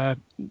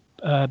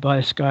by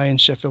this guy in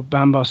Sheffield,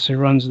 Bambos, who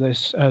runs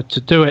this,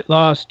 to do it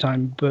last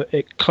time, but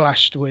it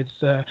clashed with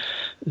the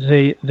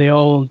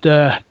old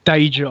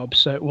day job,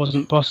 so it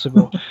wasn't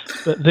possible.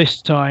 But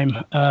this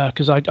time,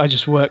 because I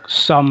just work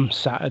some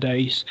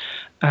Saturdays,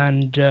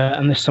 and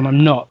this time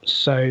I'm not,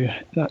 so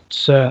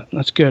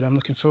that's good. I'm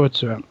looking forward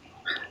to it.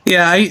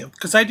 Yeah,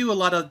 because I do a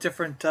lot of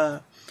different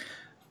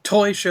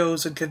toy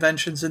shows and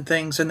conventions and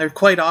things, and they're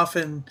quite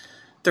often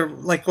they're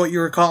like what you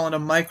were calling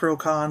them,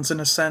 microcons,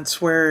 in a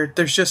sense, where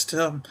there's just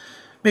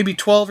maybe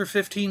 12 or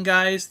 15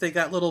 guys. They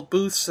got little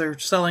booths. They're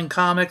selling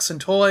comics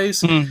and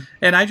toys,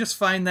 and I just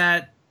find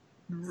that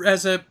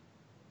as a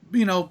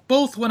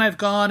both when I've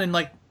gone and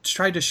like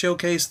tried to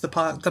showcase the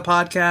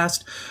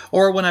podcast,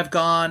 or when I've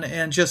gone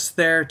and just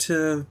there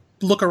to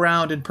look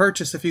around and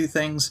purchase a few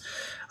things,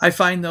 I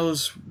find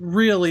those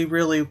really,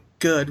 really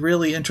good,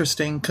 really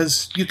interesting,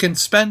 because you can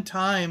spend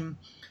time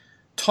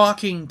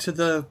talking to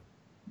the,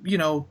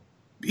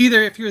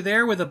 either if you're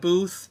there with a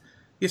booth,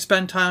 you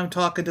spend time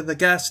talking to the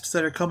guests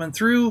that are coming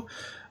through,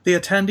 the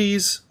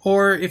attendees,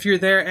 or if you're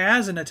there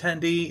as an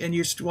attendee and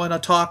you want to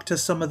talk to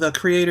some of the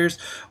creators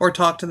or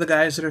talk to the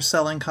guys that are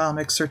selling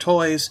comics or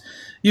toys,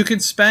 you can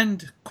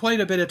spend quite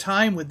a bit of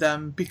time with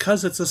them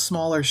because it's a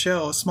smaller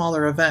show, a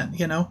smaller event,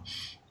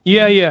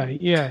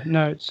 Yeah.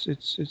 No,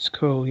 it's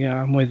cool.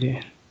 Yeah, I'm with you.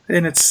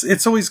 And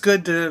it's always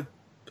good to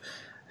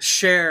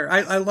share.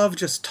 I love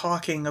just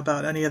talking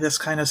about any of this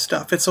kind of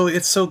stuff.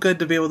 It's so good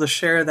to be able to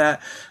share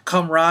that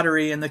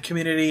camaraderie in the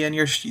community,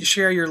 and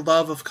share your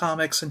love of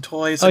comics and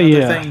toys and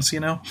other things,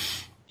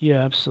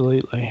 Yeah,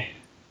 absolutely.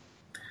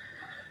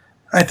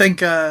 I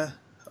think I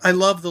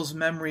love those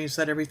memories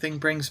that everything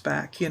brings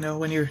back,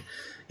 when you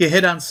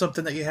hit on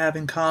something that you have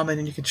in common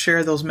and you can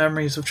share those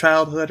memories of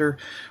childhood,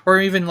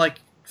 or even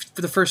like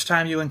for the first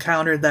time you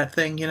encountered that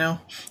thing, Yeah,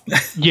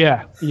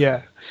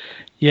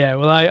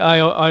 well,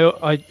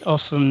 I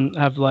often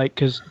have, like,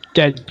 because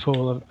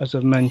Deadpool, as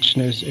I've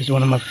mentioned, is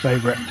one of my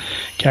favourite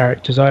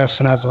characters. I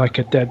often have like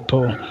a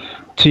Deadpool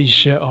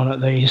T-shirt on at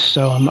these,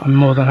 so I'm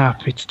more than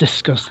happy to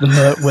discuss the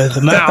with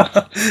the mouth,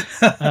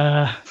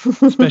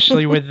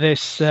 especially with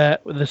this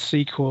with the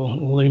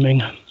sequel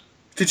looming.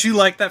 Did you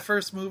like that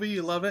first movie?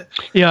 You love it?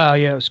 Yeah,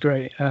 it was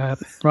great.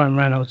 Ryan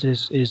Reynolds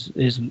is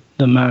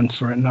the man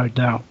for it, no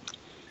doubt.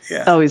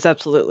 Yeah. Oh, he's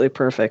absolutely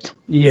perfect.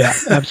 Yeah,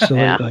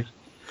 absolutely.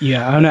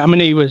 Yeah, I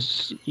mean, he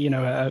was,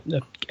 a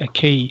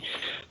key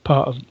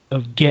part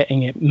of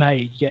getting it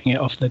made, getting it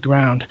off the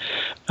ground,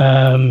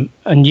 and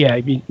yeah,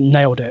 he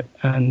nailed it.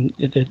 And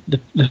it's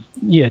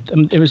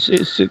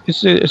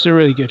a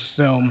really good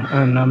film,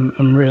 and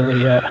I'm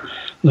really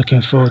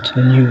looking forward to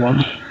the new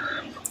one.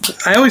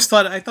 I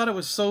thought it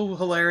was so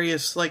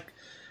hilarious. Like,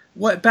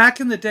 what back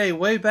in the day,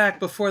 way back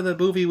before the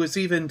movie was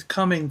even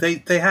coming,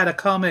 they had a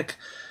comic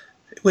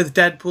with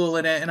Deadpool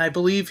in it, and I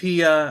believe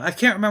he I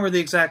can't remember the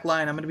exact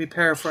line. I'm going to be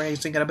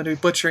paraphrasing it. I'm going to be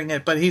butchering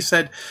it, but he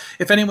said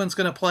if anyone's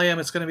going to play him,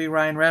 it's going to be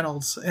Ryan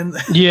Reynolds. And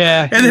then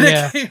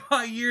it came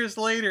out years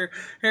later.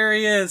 Here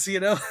he is,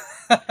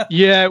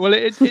 Yeah, well,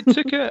 it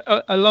took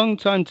a long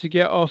time to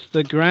get off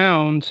the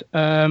ground,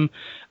 and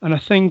I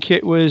think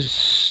it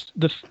was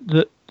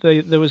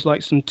there was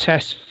like some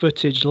test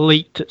footage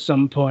leaked at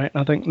some point.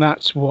 I think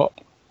that's what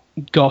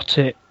got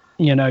it,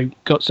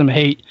 got some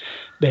heat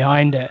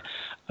behind it.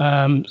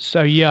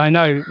 So yeah, I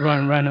know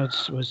Ryan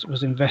Reynolds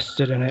was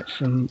invested in it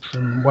from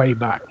way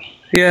back.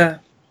 Yeah.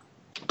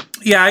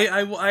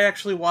 I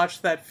actually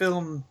watched that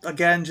film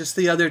again just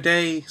the other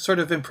day, sort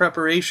of in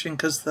preparation,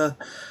 because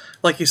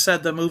like you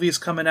said, the movie's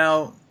coming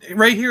out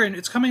right here, and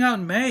it's coming out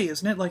in May,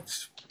 isn't it? Like,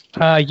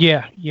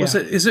 yeah.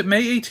 Is it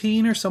May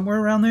 18 or somewhere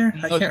around there?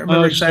 I can't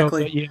remember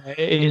exactly. Sure, yeah,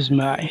 it is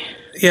May.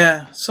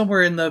 Yeah,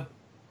 somewhere in the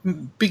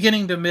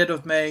beginning to mid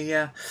of May,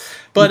 yeah.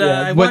 But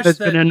I watched there's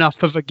been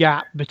enough of a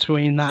gap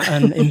between that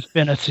and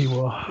Infinity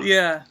War.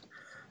 Yeah.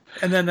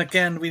 And then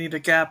again, we need a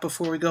gap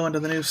before we go into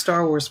the new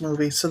Star Wars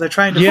movie. So they're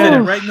trying to fit it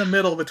right in the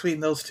middle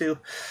between those two.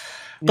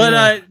 But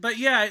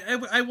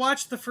I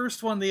watched the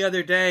first one the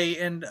other day,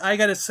 and I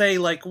got to say,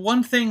 like,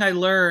 one thing I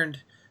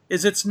learned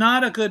is it's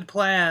not a good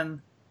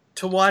plan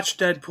to watch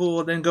Deadpool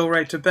and then go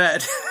right to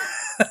bed.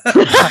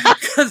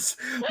 Because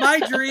my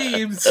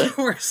dreams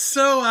were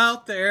so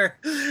out there.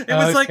 It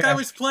was like I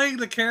was playing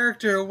the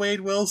character of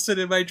Wade Wilson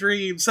in my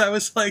dreams. I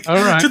was like,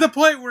 to the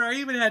point where I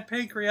even had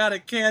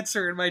pancreatic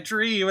cancer in my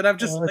dream, and I'm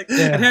just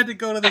I had to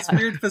go to this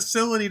weird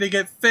facility to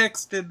get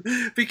fixed and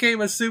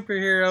became a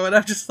superhero. And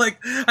I'm just like,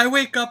 I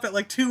wake up at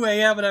like 2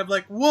 a.m. and I'm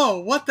like,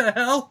 whoa, what the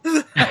hell?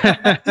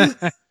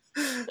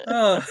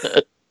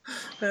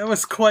 That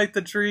was quite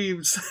the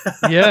dreams.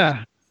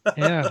 Yeah.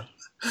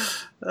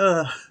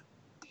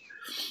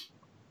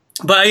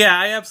 But yeah,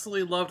 I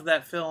absolutely loved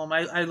that film.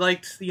 I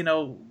liked,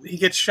 he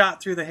gets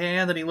shot through the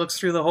hand and he looks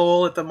through the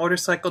hole at the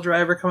motorcycle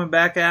driver coming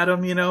back at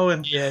him,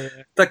 and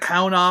the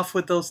count off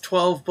with those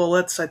 12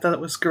 bullets. I thought it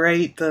was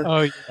great.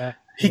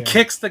 He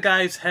kicks the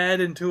guy's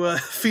head into a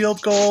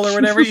field goal or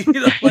whatever.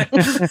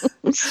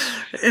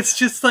 It's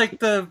just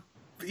like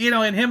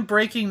and him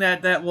breaking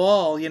that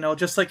wall,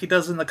 just like he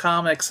does in the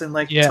comics, and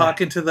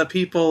talking to the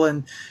people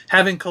and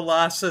having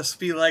Colossus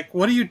be like,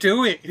 "What are you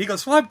doing?" And he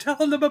goes, "Well, I'm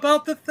telling them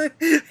about the thing,"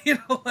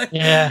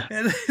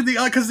 And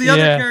because the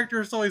other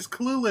character is always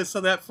clueless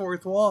on that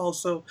fourth wall,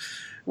 so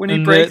when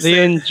he breaks the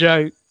end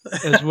joke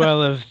as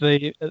well of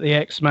the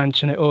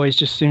X-Mansion, it always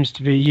just seems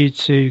to be you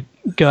two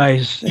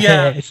guys.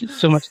 Yeah, it's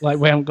so much like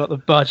we haven't got the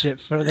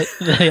budget for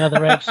the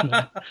other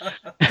X-Men.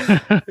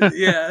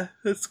 Yeah,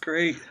 that's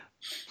great.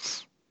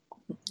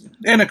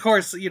 And of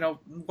course,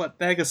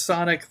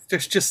 Negasonic,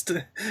 there's just,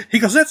 he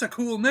goes, "That's a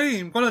cool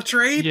name. Want to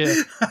trade?" Yeah.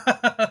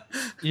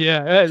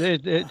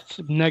 It's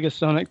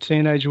Negasonic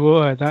Teenage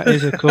War. That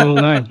is a cool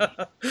name.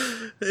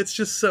 It's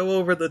just so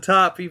over the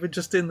top, even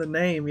just in the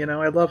name,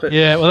 I love it.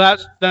 Yeah, well,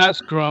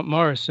 that's Grant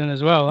Morrison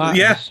as well.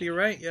 You're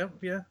right.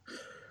 Yeah.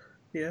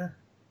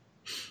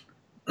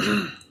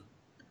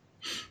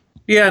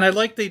 Yeah, and I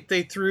like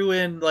they threw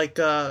in,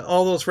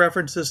 all those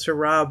references to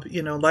Rob,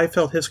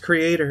 Liefeld, his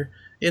creator,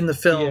 in the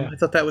film. I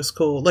thought that was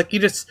cool.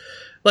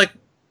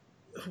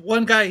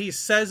 One guy, he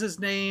says his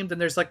name, then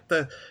there's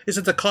is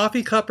it the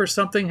coffee cup or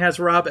something has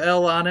Rob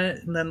L on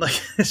it, and then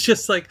it's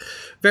just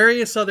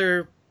various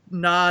other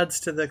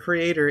nods to the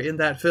creator in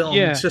that film.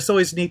 It's just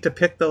always neat to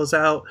pick those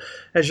out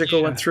as you're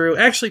going through,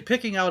 actually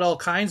picking out all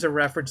kinds of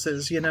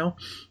references.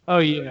 Oh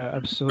yeah,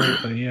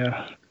 absolutely.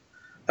 Yeah,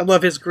 I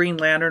love his Green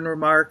Lantern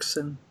remarks,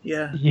 and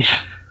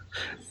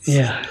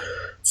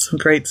some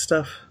great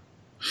stuff.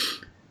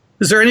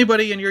 Is there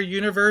anybody in your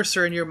universe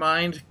or in your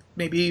mind,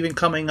 maybe even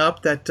coming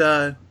up,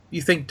 that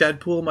you think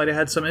Deadpool might have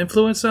had some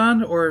influence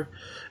on, or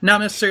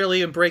not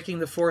necessarily in breaking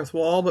the fourth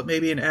wall, but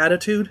maybe in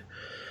attitude?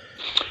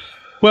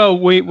 Well,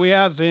 we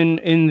have in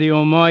the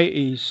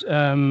Almighties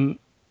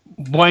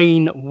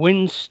Wayne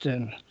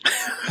Winston,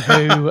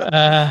 who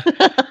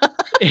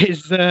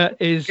is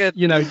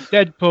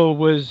Deadpool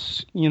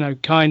was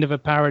kind of a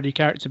parody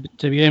character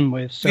to begin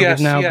with, so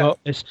we've now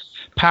got this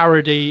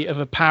parody of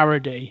a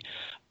parody.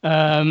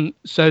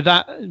 So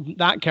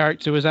that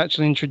character was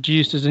actually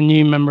introduced as a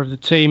new member of the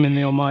team in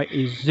the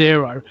Almighty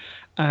Zero,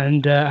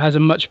 and has a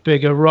much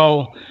bigger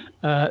role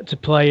to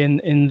play in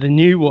the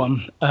new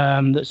one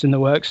that's in the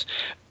works.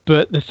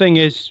 But the thing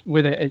is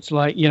with it, it's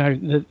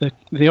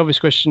the obvious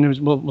question is,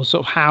 well,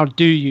 sort of how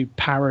do you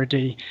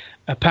parody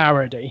a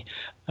parody?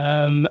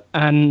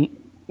 And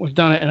we've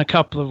done it in a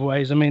couple of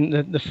ways. I mean,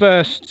 the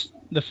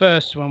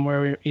first one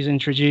where he's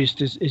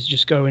introduced is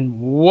just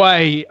going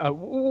way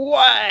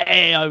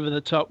over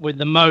the top with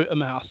the motor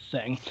mouth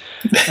thing,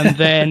 and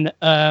then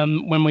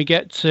when we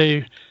get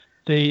to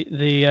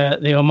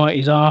the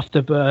Almighty's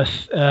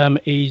afterbirth,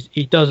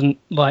 he doesn't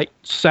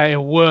say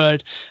a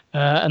word,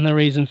 and the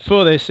reason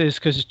for this is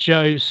because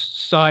Joe's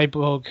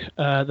Cyborg,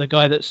 the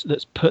guy that's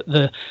put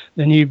the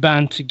new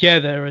band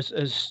together,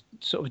 has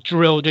sort of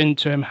drilled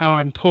into him how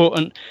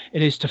important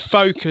it is to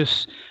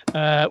focus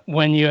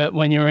when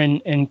you're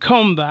in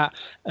combat.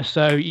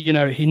 So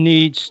he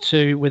needs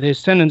to, with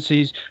his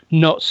tendencies,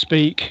 not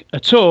speak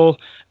at all.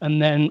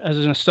 And then, as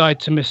an aside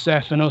to Miss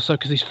F, and also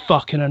because he's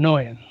fucking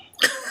annoying.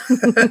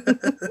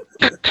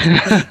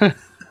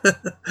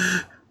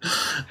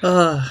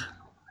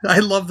 I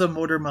love the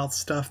motor mouth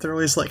stuff. They're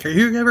always like, "Are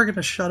you ever going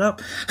to shut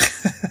up?"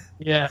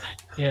 Yeah.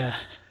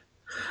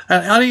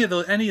 Any of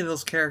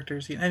those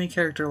characters, any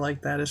character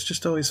like that, it's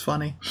just always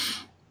funny.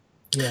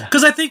 Yeah.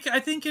 Because I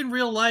think in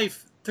real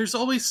life, there's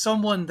always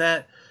someone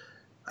that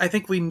I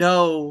think we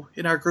know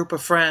in our group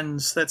of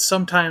friends that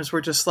sometimes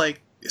we're just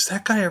like, "Is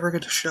that guy ever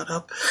going to shut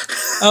up?"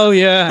 Oh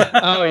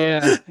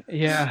yeah.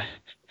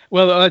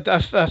 Well,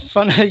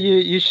 funny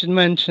you should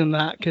mention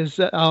that, because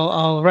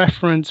I'll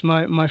reference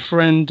my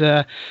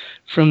friend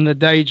from the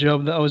day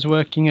job that I was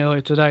working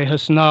earlier today,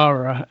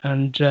 Hasnara,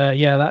 and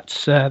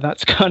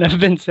that's kind of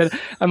been said,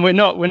 and we're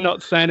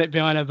not saying it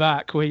behind her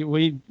back.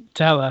 We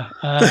tell her,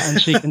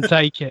 and she can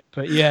take it.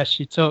 But yeah,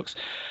 she talks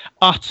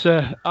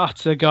utter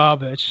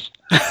garbage.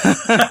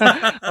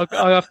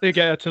 I'll have to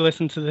get her to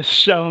listen to this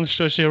show. I'm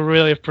sure she'll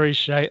really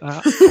appreciate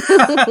that.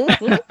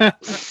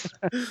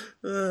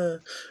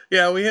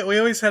 Yeah, we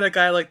always had a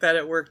guy like that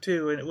at work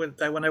too. And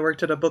when I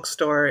worked at a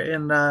bookstore,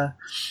 and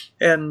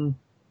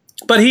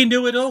but he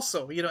knew it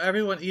also.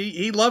 Everyone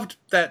he loved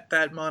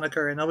that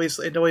moniker and always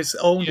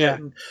owned it.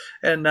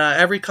 And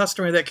every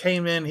customer that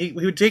came in, he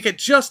would take it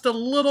just a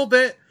little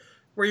bit.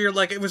 Where you're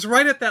like, it was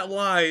right at that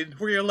line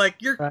where you're like,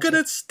 you're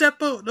gonna step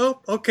out.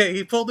 Nope. Okay,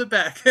 he pulled it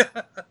back.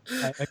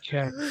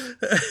 Okay.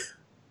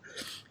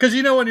 Because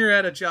when you're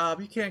at a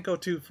job, you can't go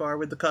too far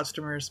with the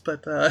customers.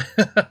 But this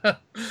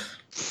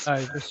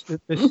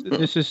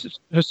is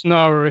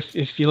Hasnara.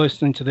 If you're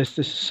listening to this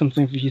is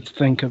something for you to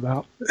think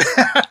about.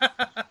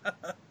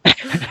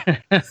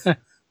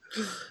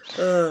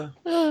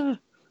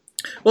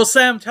 Well,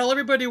 Sam, tell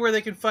everybody where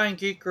they can find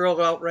Geek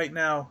Girl out right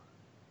now.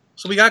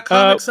 So we got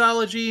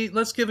Comixology.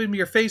 Let's give him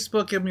your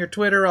Facebook, give him your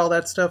Twitter, all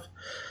that stuff.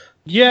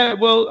 Yeah,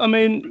 well, I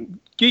mean,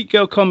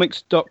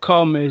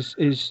 geekgirlcomics.com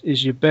is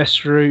your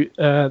best route.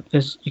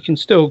 You can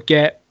still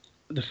get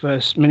the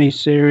first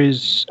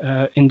miniseries,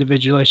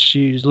 individual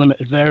issues,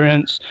 limited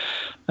variants,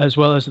 as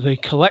well as the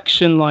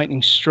collection,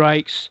 Lightning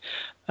Strikes.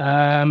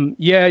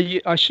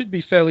 I should be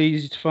fairly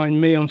easy to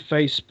find me on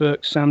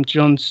Facebook, Sam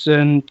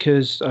Johnson,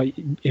 because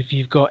if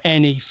you've got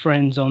any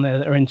friends on there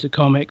that are into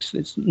comics,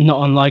 it's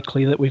not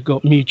unlikely that we've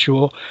got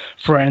mutual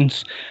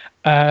friends.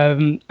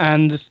 And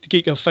the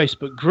Geek Girl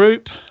Facebook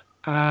group.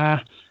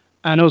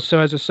 And also,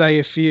 as I say,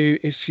 if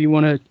you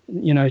want to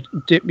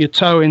dip your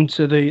toe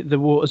into the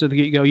waters of the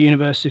Geek Girl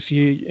universe, if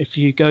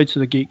you go to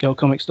the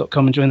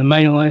geekgirlcomics.com and join the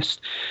mailing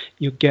list,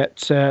 you'll get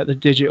the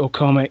digital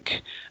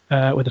comic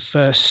with the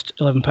first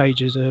 11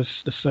 pages of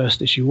the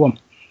first issue 1.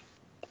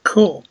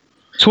 Cool.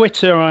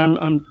 Twitter,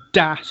 I'm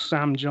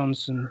Sam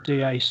Johnson,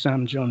 DA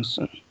Sam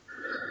Johnson.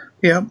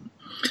 Yep.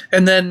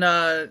 And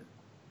then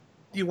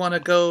you want to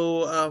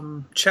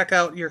go check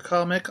out your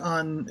comic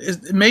on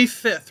May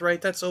 5th, right?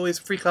 That's always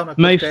Free Comic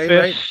Book Day, 5th,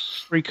 right?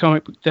 Free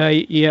Comic Book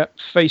Day, yeah.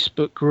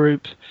 Facebook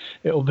group,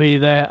 it'll be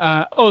there.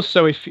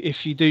 Also, if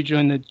you do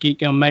join the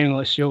Geek Girl mailing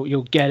list,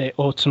 you'll get it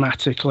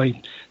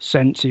automatically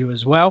sent to you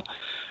as well.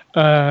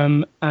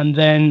 And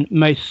then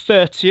May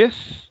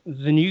 30th,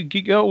 the new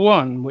Geek Girl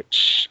 1,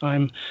 which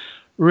I'm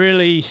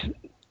really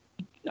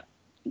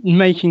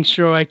making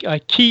sure I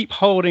keep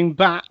holding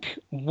back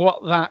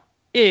what that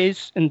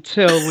is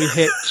until we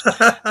hit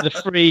the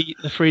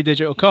free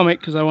digital comic,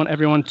 because I want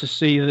everyone to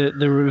see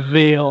the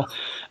reveal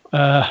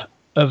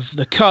of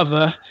the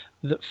cover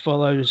that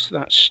follows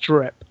that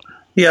strip.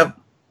 Yep.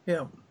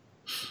 And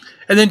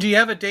then do you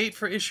have a date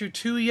for issue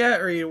 2 yet,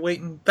 or are you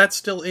waiting? That's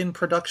still in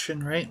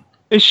production, right?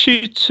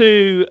 Issue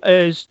 2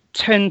 is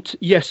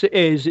yes, it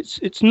is.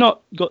 It's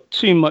not got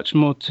too much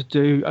more to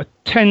do.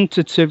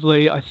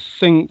 Tentatively, I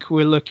think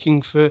we're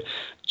looking for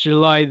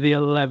July the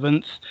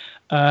 11th,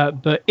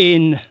 but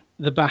in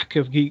the back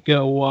of Geek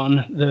Girl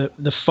 1, the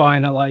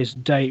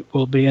finalized date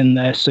will be in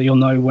there, so you'll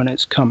know when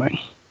it's coming.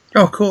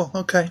 Oh, cool.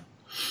 Okay.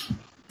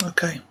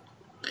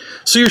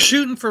 So you're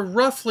shooting for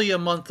roughly a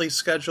monthly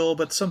schedule,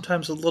 but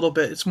sometimes a little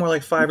bit. It's more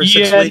like 5 or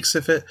 6 weeks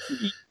if it...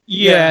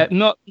 Yeah,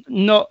 not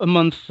a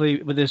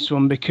monthly with this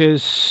one,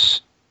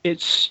 because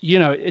it's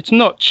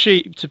not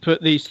cheap to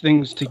put these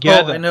things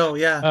together. Oh, I know,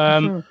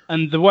 yeah.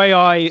 And the way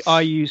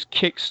I use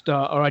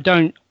Kickstarter, I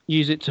don't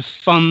use it to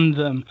fund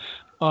them.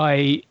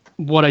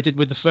 What I did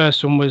with the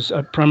first one was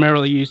I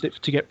primarily used it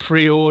to get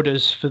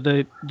pre-orders for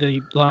the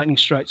Lightning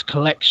Strikes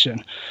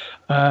collection.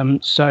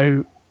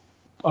 So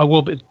I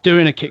will be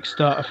doing a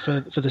Kickstarter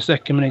for the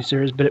second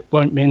miniseries, but it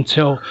won't be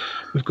until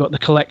we've got the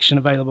collection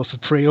available for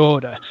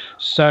pre-order.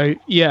 So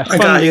yeah,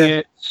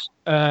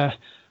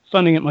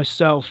 funding it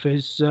myself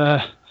is.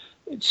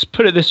 Let's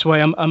put it this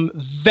way: I'm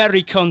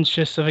very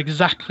conscious of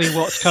exactly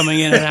what's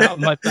coming in and out of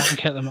my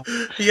bank at the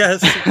moment.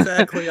 Yes,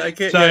 exactly. I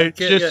get.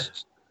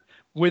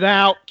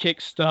 Without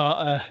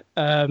Kickstarter,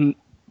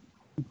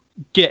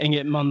 getting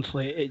it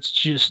monthly, it's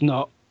just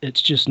not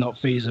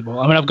feasible.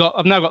 I mean,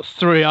 I've now got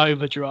 3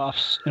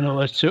 overdrafts in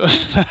order to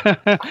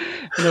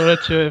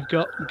have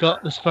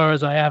got as far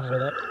as I have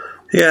with it.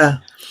 Yeah,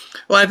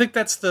 well, I think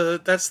that's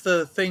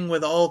the thing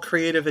with all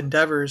creative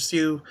endeavors.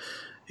 You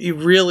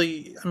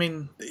really, I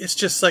mean, it's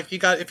just like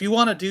if you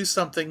want to do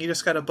something, you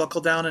just got to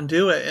buckle down and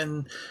do it,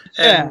 and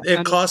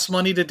it costs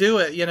money to do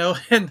it,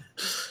 and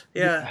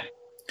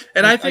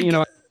and I think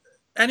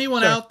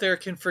anyone out there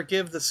can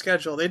forgive the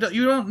schedule.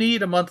 You don't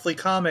need a monthly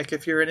comic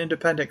if you're an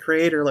independent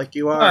creator like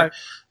you are.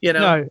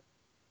 No.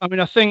 I mean,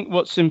 I think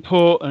what's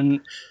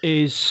important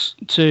is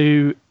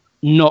to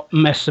not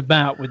mess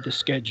about with the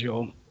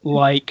schedule.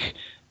 Like,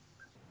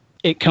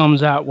 it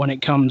comes out when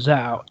it comes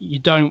out. You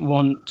don't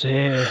want to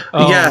hear,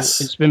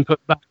 it's been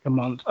put back a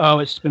month. Oh,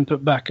 it's been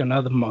put back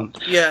another month.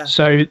 Yeah.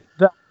 So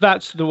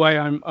that's the way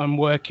I'm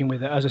working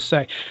with it. As I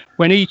say,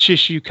 when each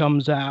issue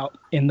comes out,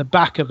 in the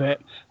back of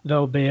it,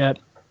 there'll be a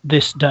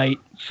this date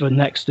for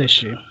next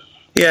issue.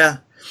 Yeah.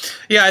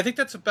 Yeah, I think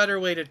that's a better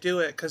way to do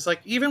it, because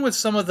like even with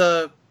some of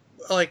the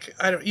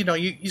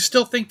you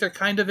still think they're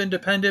kind of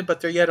independent, but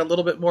they're yet a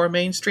little bit more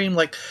mainstream.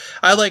 Like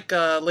I like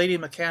Lady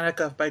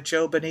Mechanica by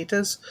Joe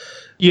Benitez.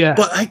 Yeah.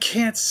 But I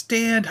can't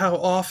stand how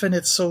often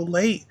it's so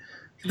late.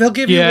 They'll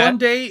give you one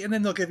date, and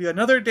then they'll give you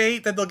another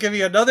date, then they'll give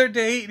you another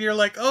date, and you're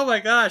like, oh my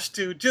gosh,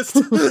 dude, just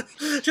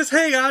just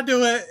hang on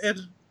to it and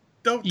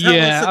don't tell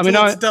us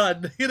until it's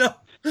done, you know?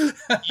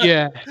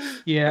 yeah.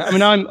 I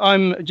mean,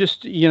 I'm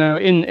just,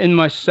 in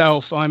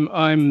myself, I'm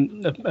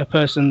a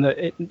person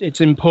that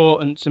it's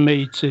important to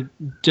me to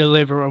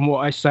deliver on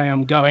what I say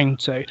I'm going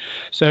to.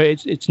 So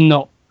it's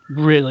not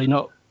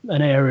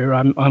an area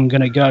I'm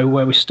going to go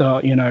where we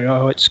start,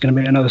 it's going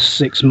to be another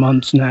 6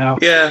 months now.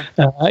 Yeah.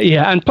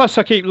 And plus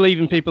I keep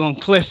leaving people on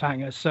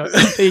cliffhangers, so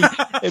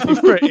it'd be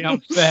pretty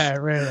unfair,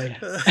 really.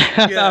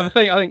 I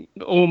think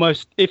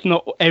almost, if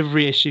not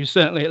every issue,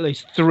 certainly at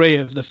least 3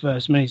 of the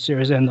first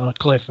miniseries end on a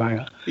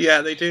cliffhanger. Yeah,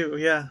 they do.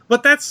 Yeah,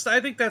 but I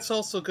think that's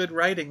also good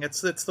writing.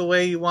 It's the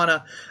way you want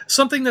to,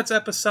 something that's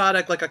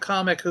episodic, like a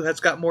comic who has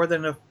got more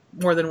than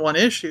one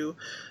issue.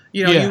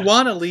 You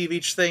want to leave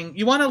each thing.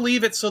 You want to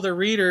leave it so the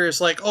reader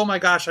is like, "Oh my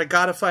gosh, I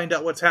got to find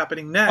out what's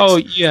happening next." Oh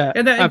yeah,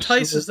 and that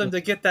entices them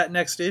to get that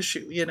next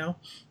issue.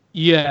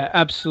 Yeah,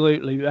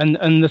 absolutely.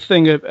 And the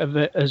thing of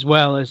it as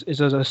well is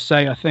as I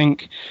say, I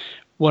think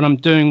what I'm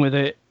doing with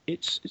it,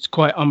 it's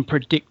quite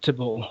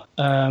unpredictable.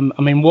 I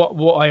mean,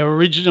 what I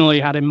originally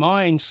had in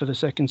mind for the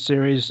second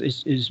series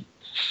is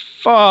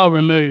far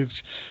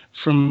removed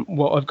from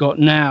what I've got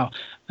now,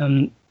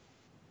 and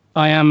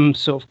I am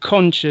sort of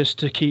conscious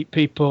to keep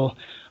people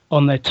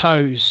on their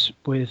toes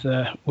with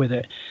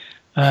it.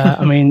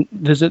 I mean,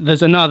 there's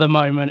another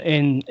moment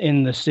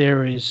in the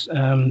series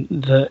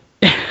that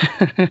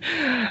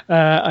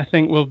I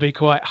think will be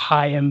quite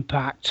high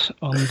impact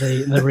on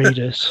the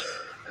readers.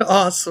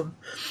 Awesome.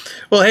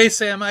 Well, hey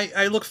Sam,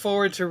 I look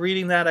forward to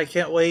reading that. I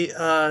can't wait.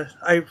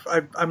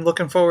 I'm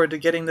looking forward to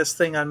getting this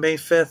thing on May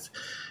 5th,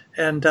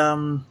 and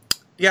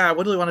I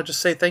really want to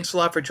just say thanks a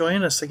lot for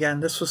joining us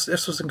again. This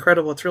was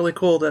incredible. It's really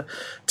cool to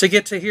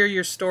get to hear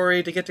your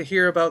story, to get to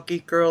hear about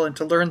Geek Girl, and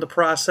to learn the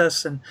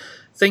process and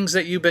things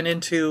that you've been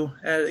into,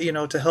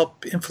 to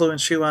help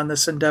influence you on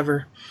this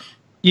endeavor.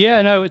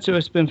 Yeah, no,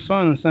 it's been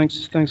fun.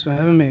 Thanks for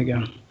having me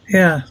again.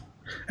 Yeah.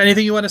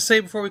 Anything you want to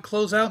say before we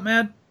close out,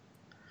 Mad?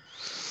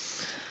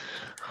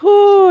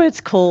 Oh,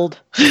 it's cold.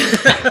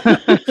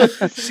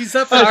 She's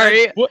up.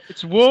 Sorry,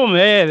 it's warm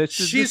here. This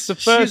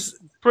is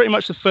pretty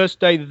much the first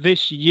day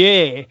this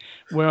year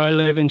where I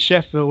live in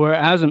Sheffield where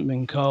it hasn't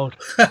been cold.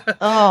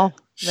 Oh, man.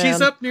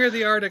 She's up near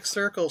the Arctic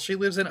Circle. She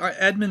lives in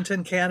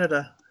Edmonton,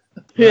 Canada.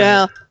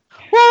 Yeah.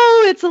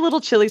 Well, it's a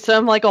little chilly, so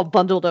I'm like all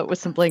bundled up with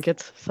some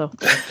blankets. So.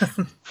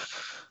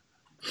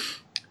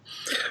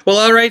 Well,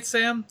 all right,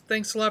 Sam.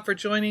 Thanks a lot for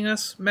joining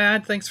us.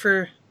 Mad, thanks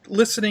for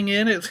listening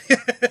in.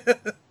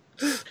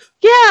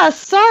 Yeah,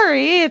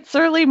 sorry. It's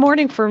early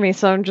morning for me,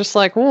 so I'm just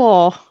like,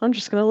 whoa, I'm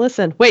just going to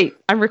listen. Wait,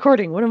 I'm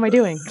recording. What am I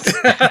doing?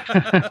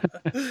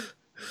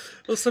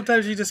 Well,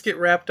 sometimes you just get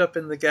wrapped up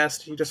in the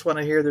guest. You just want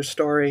to hear their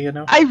story,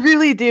 I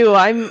really do.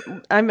 I'm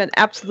an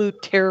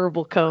absolute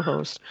terrible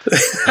co-host.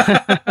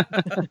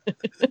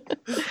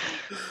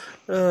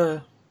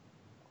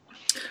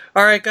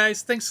 All right,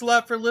 guys. Thanks a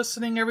lot for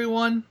listening,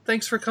 everyone.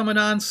 Thanks for coming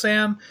on,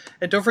 Sam.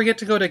 And don't forget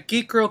to go to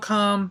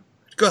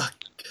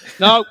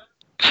No.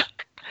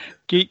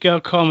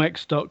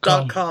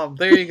 GeekGirlComics.com.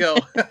 There you go.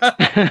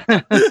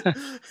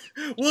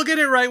 We'll get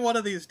it right one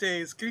of these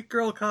days.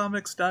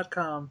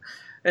 GeekGirlComics.com.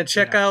 And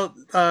check out,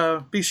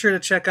 be sure to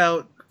check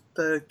out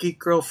the Geek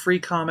Girl free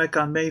comic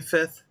on May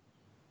 5th.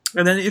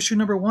 And then issue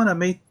number 1 on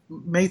May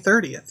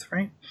 30th,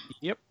 right?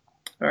 Yep.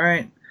 All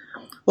right.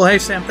 Well, hey,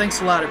 Sam, thanks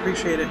a lot. I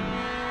appreciate it.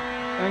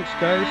 Thanks,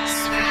 guys.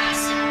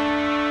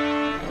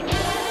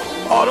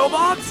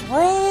 Autobots,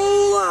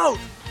 roll out!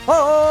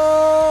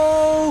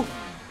 Oh!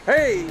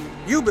 Hey,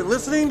 you've been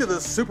listening to the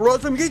Super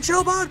Awesome Geek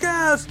Show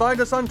podcast. Find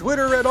us on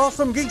Twitter at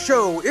Awesome Geek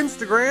Show,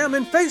 Instagram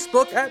and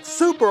Facebook at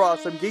Super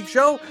Awesome Geek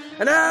Show.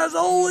 And as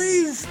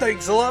always,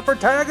 thanks a lot for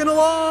tagging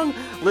along.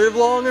 Live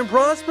long and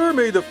prosper.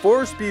 May the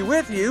Force be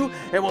with you.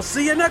 And we'll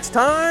see you next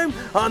time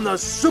on the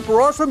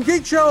Super Awesome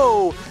Geek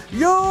Show.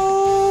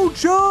 Yo,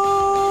 Joe!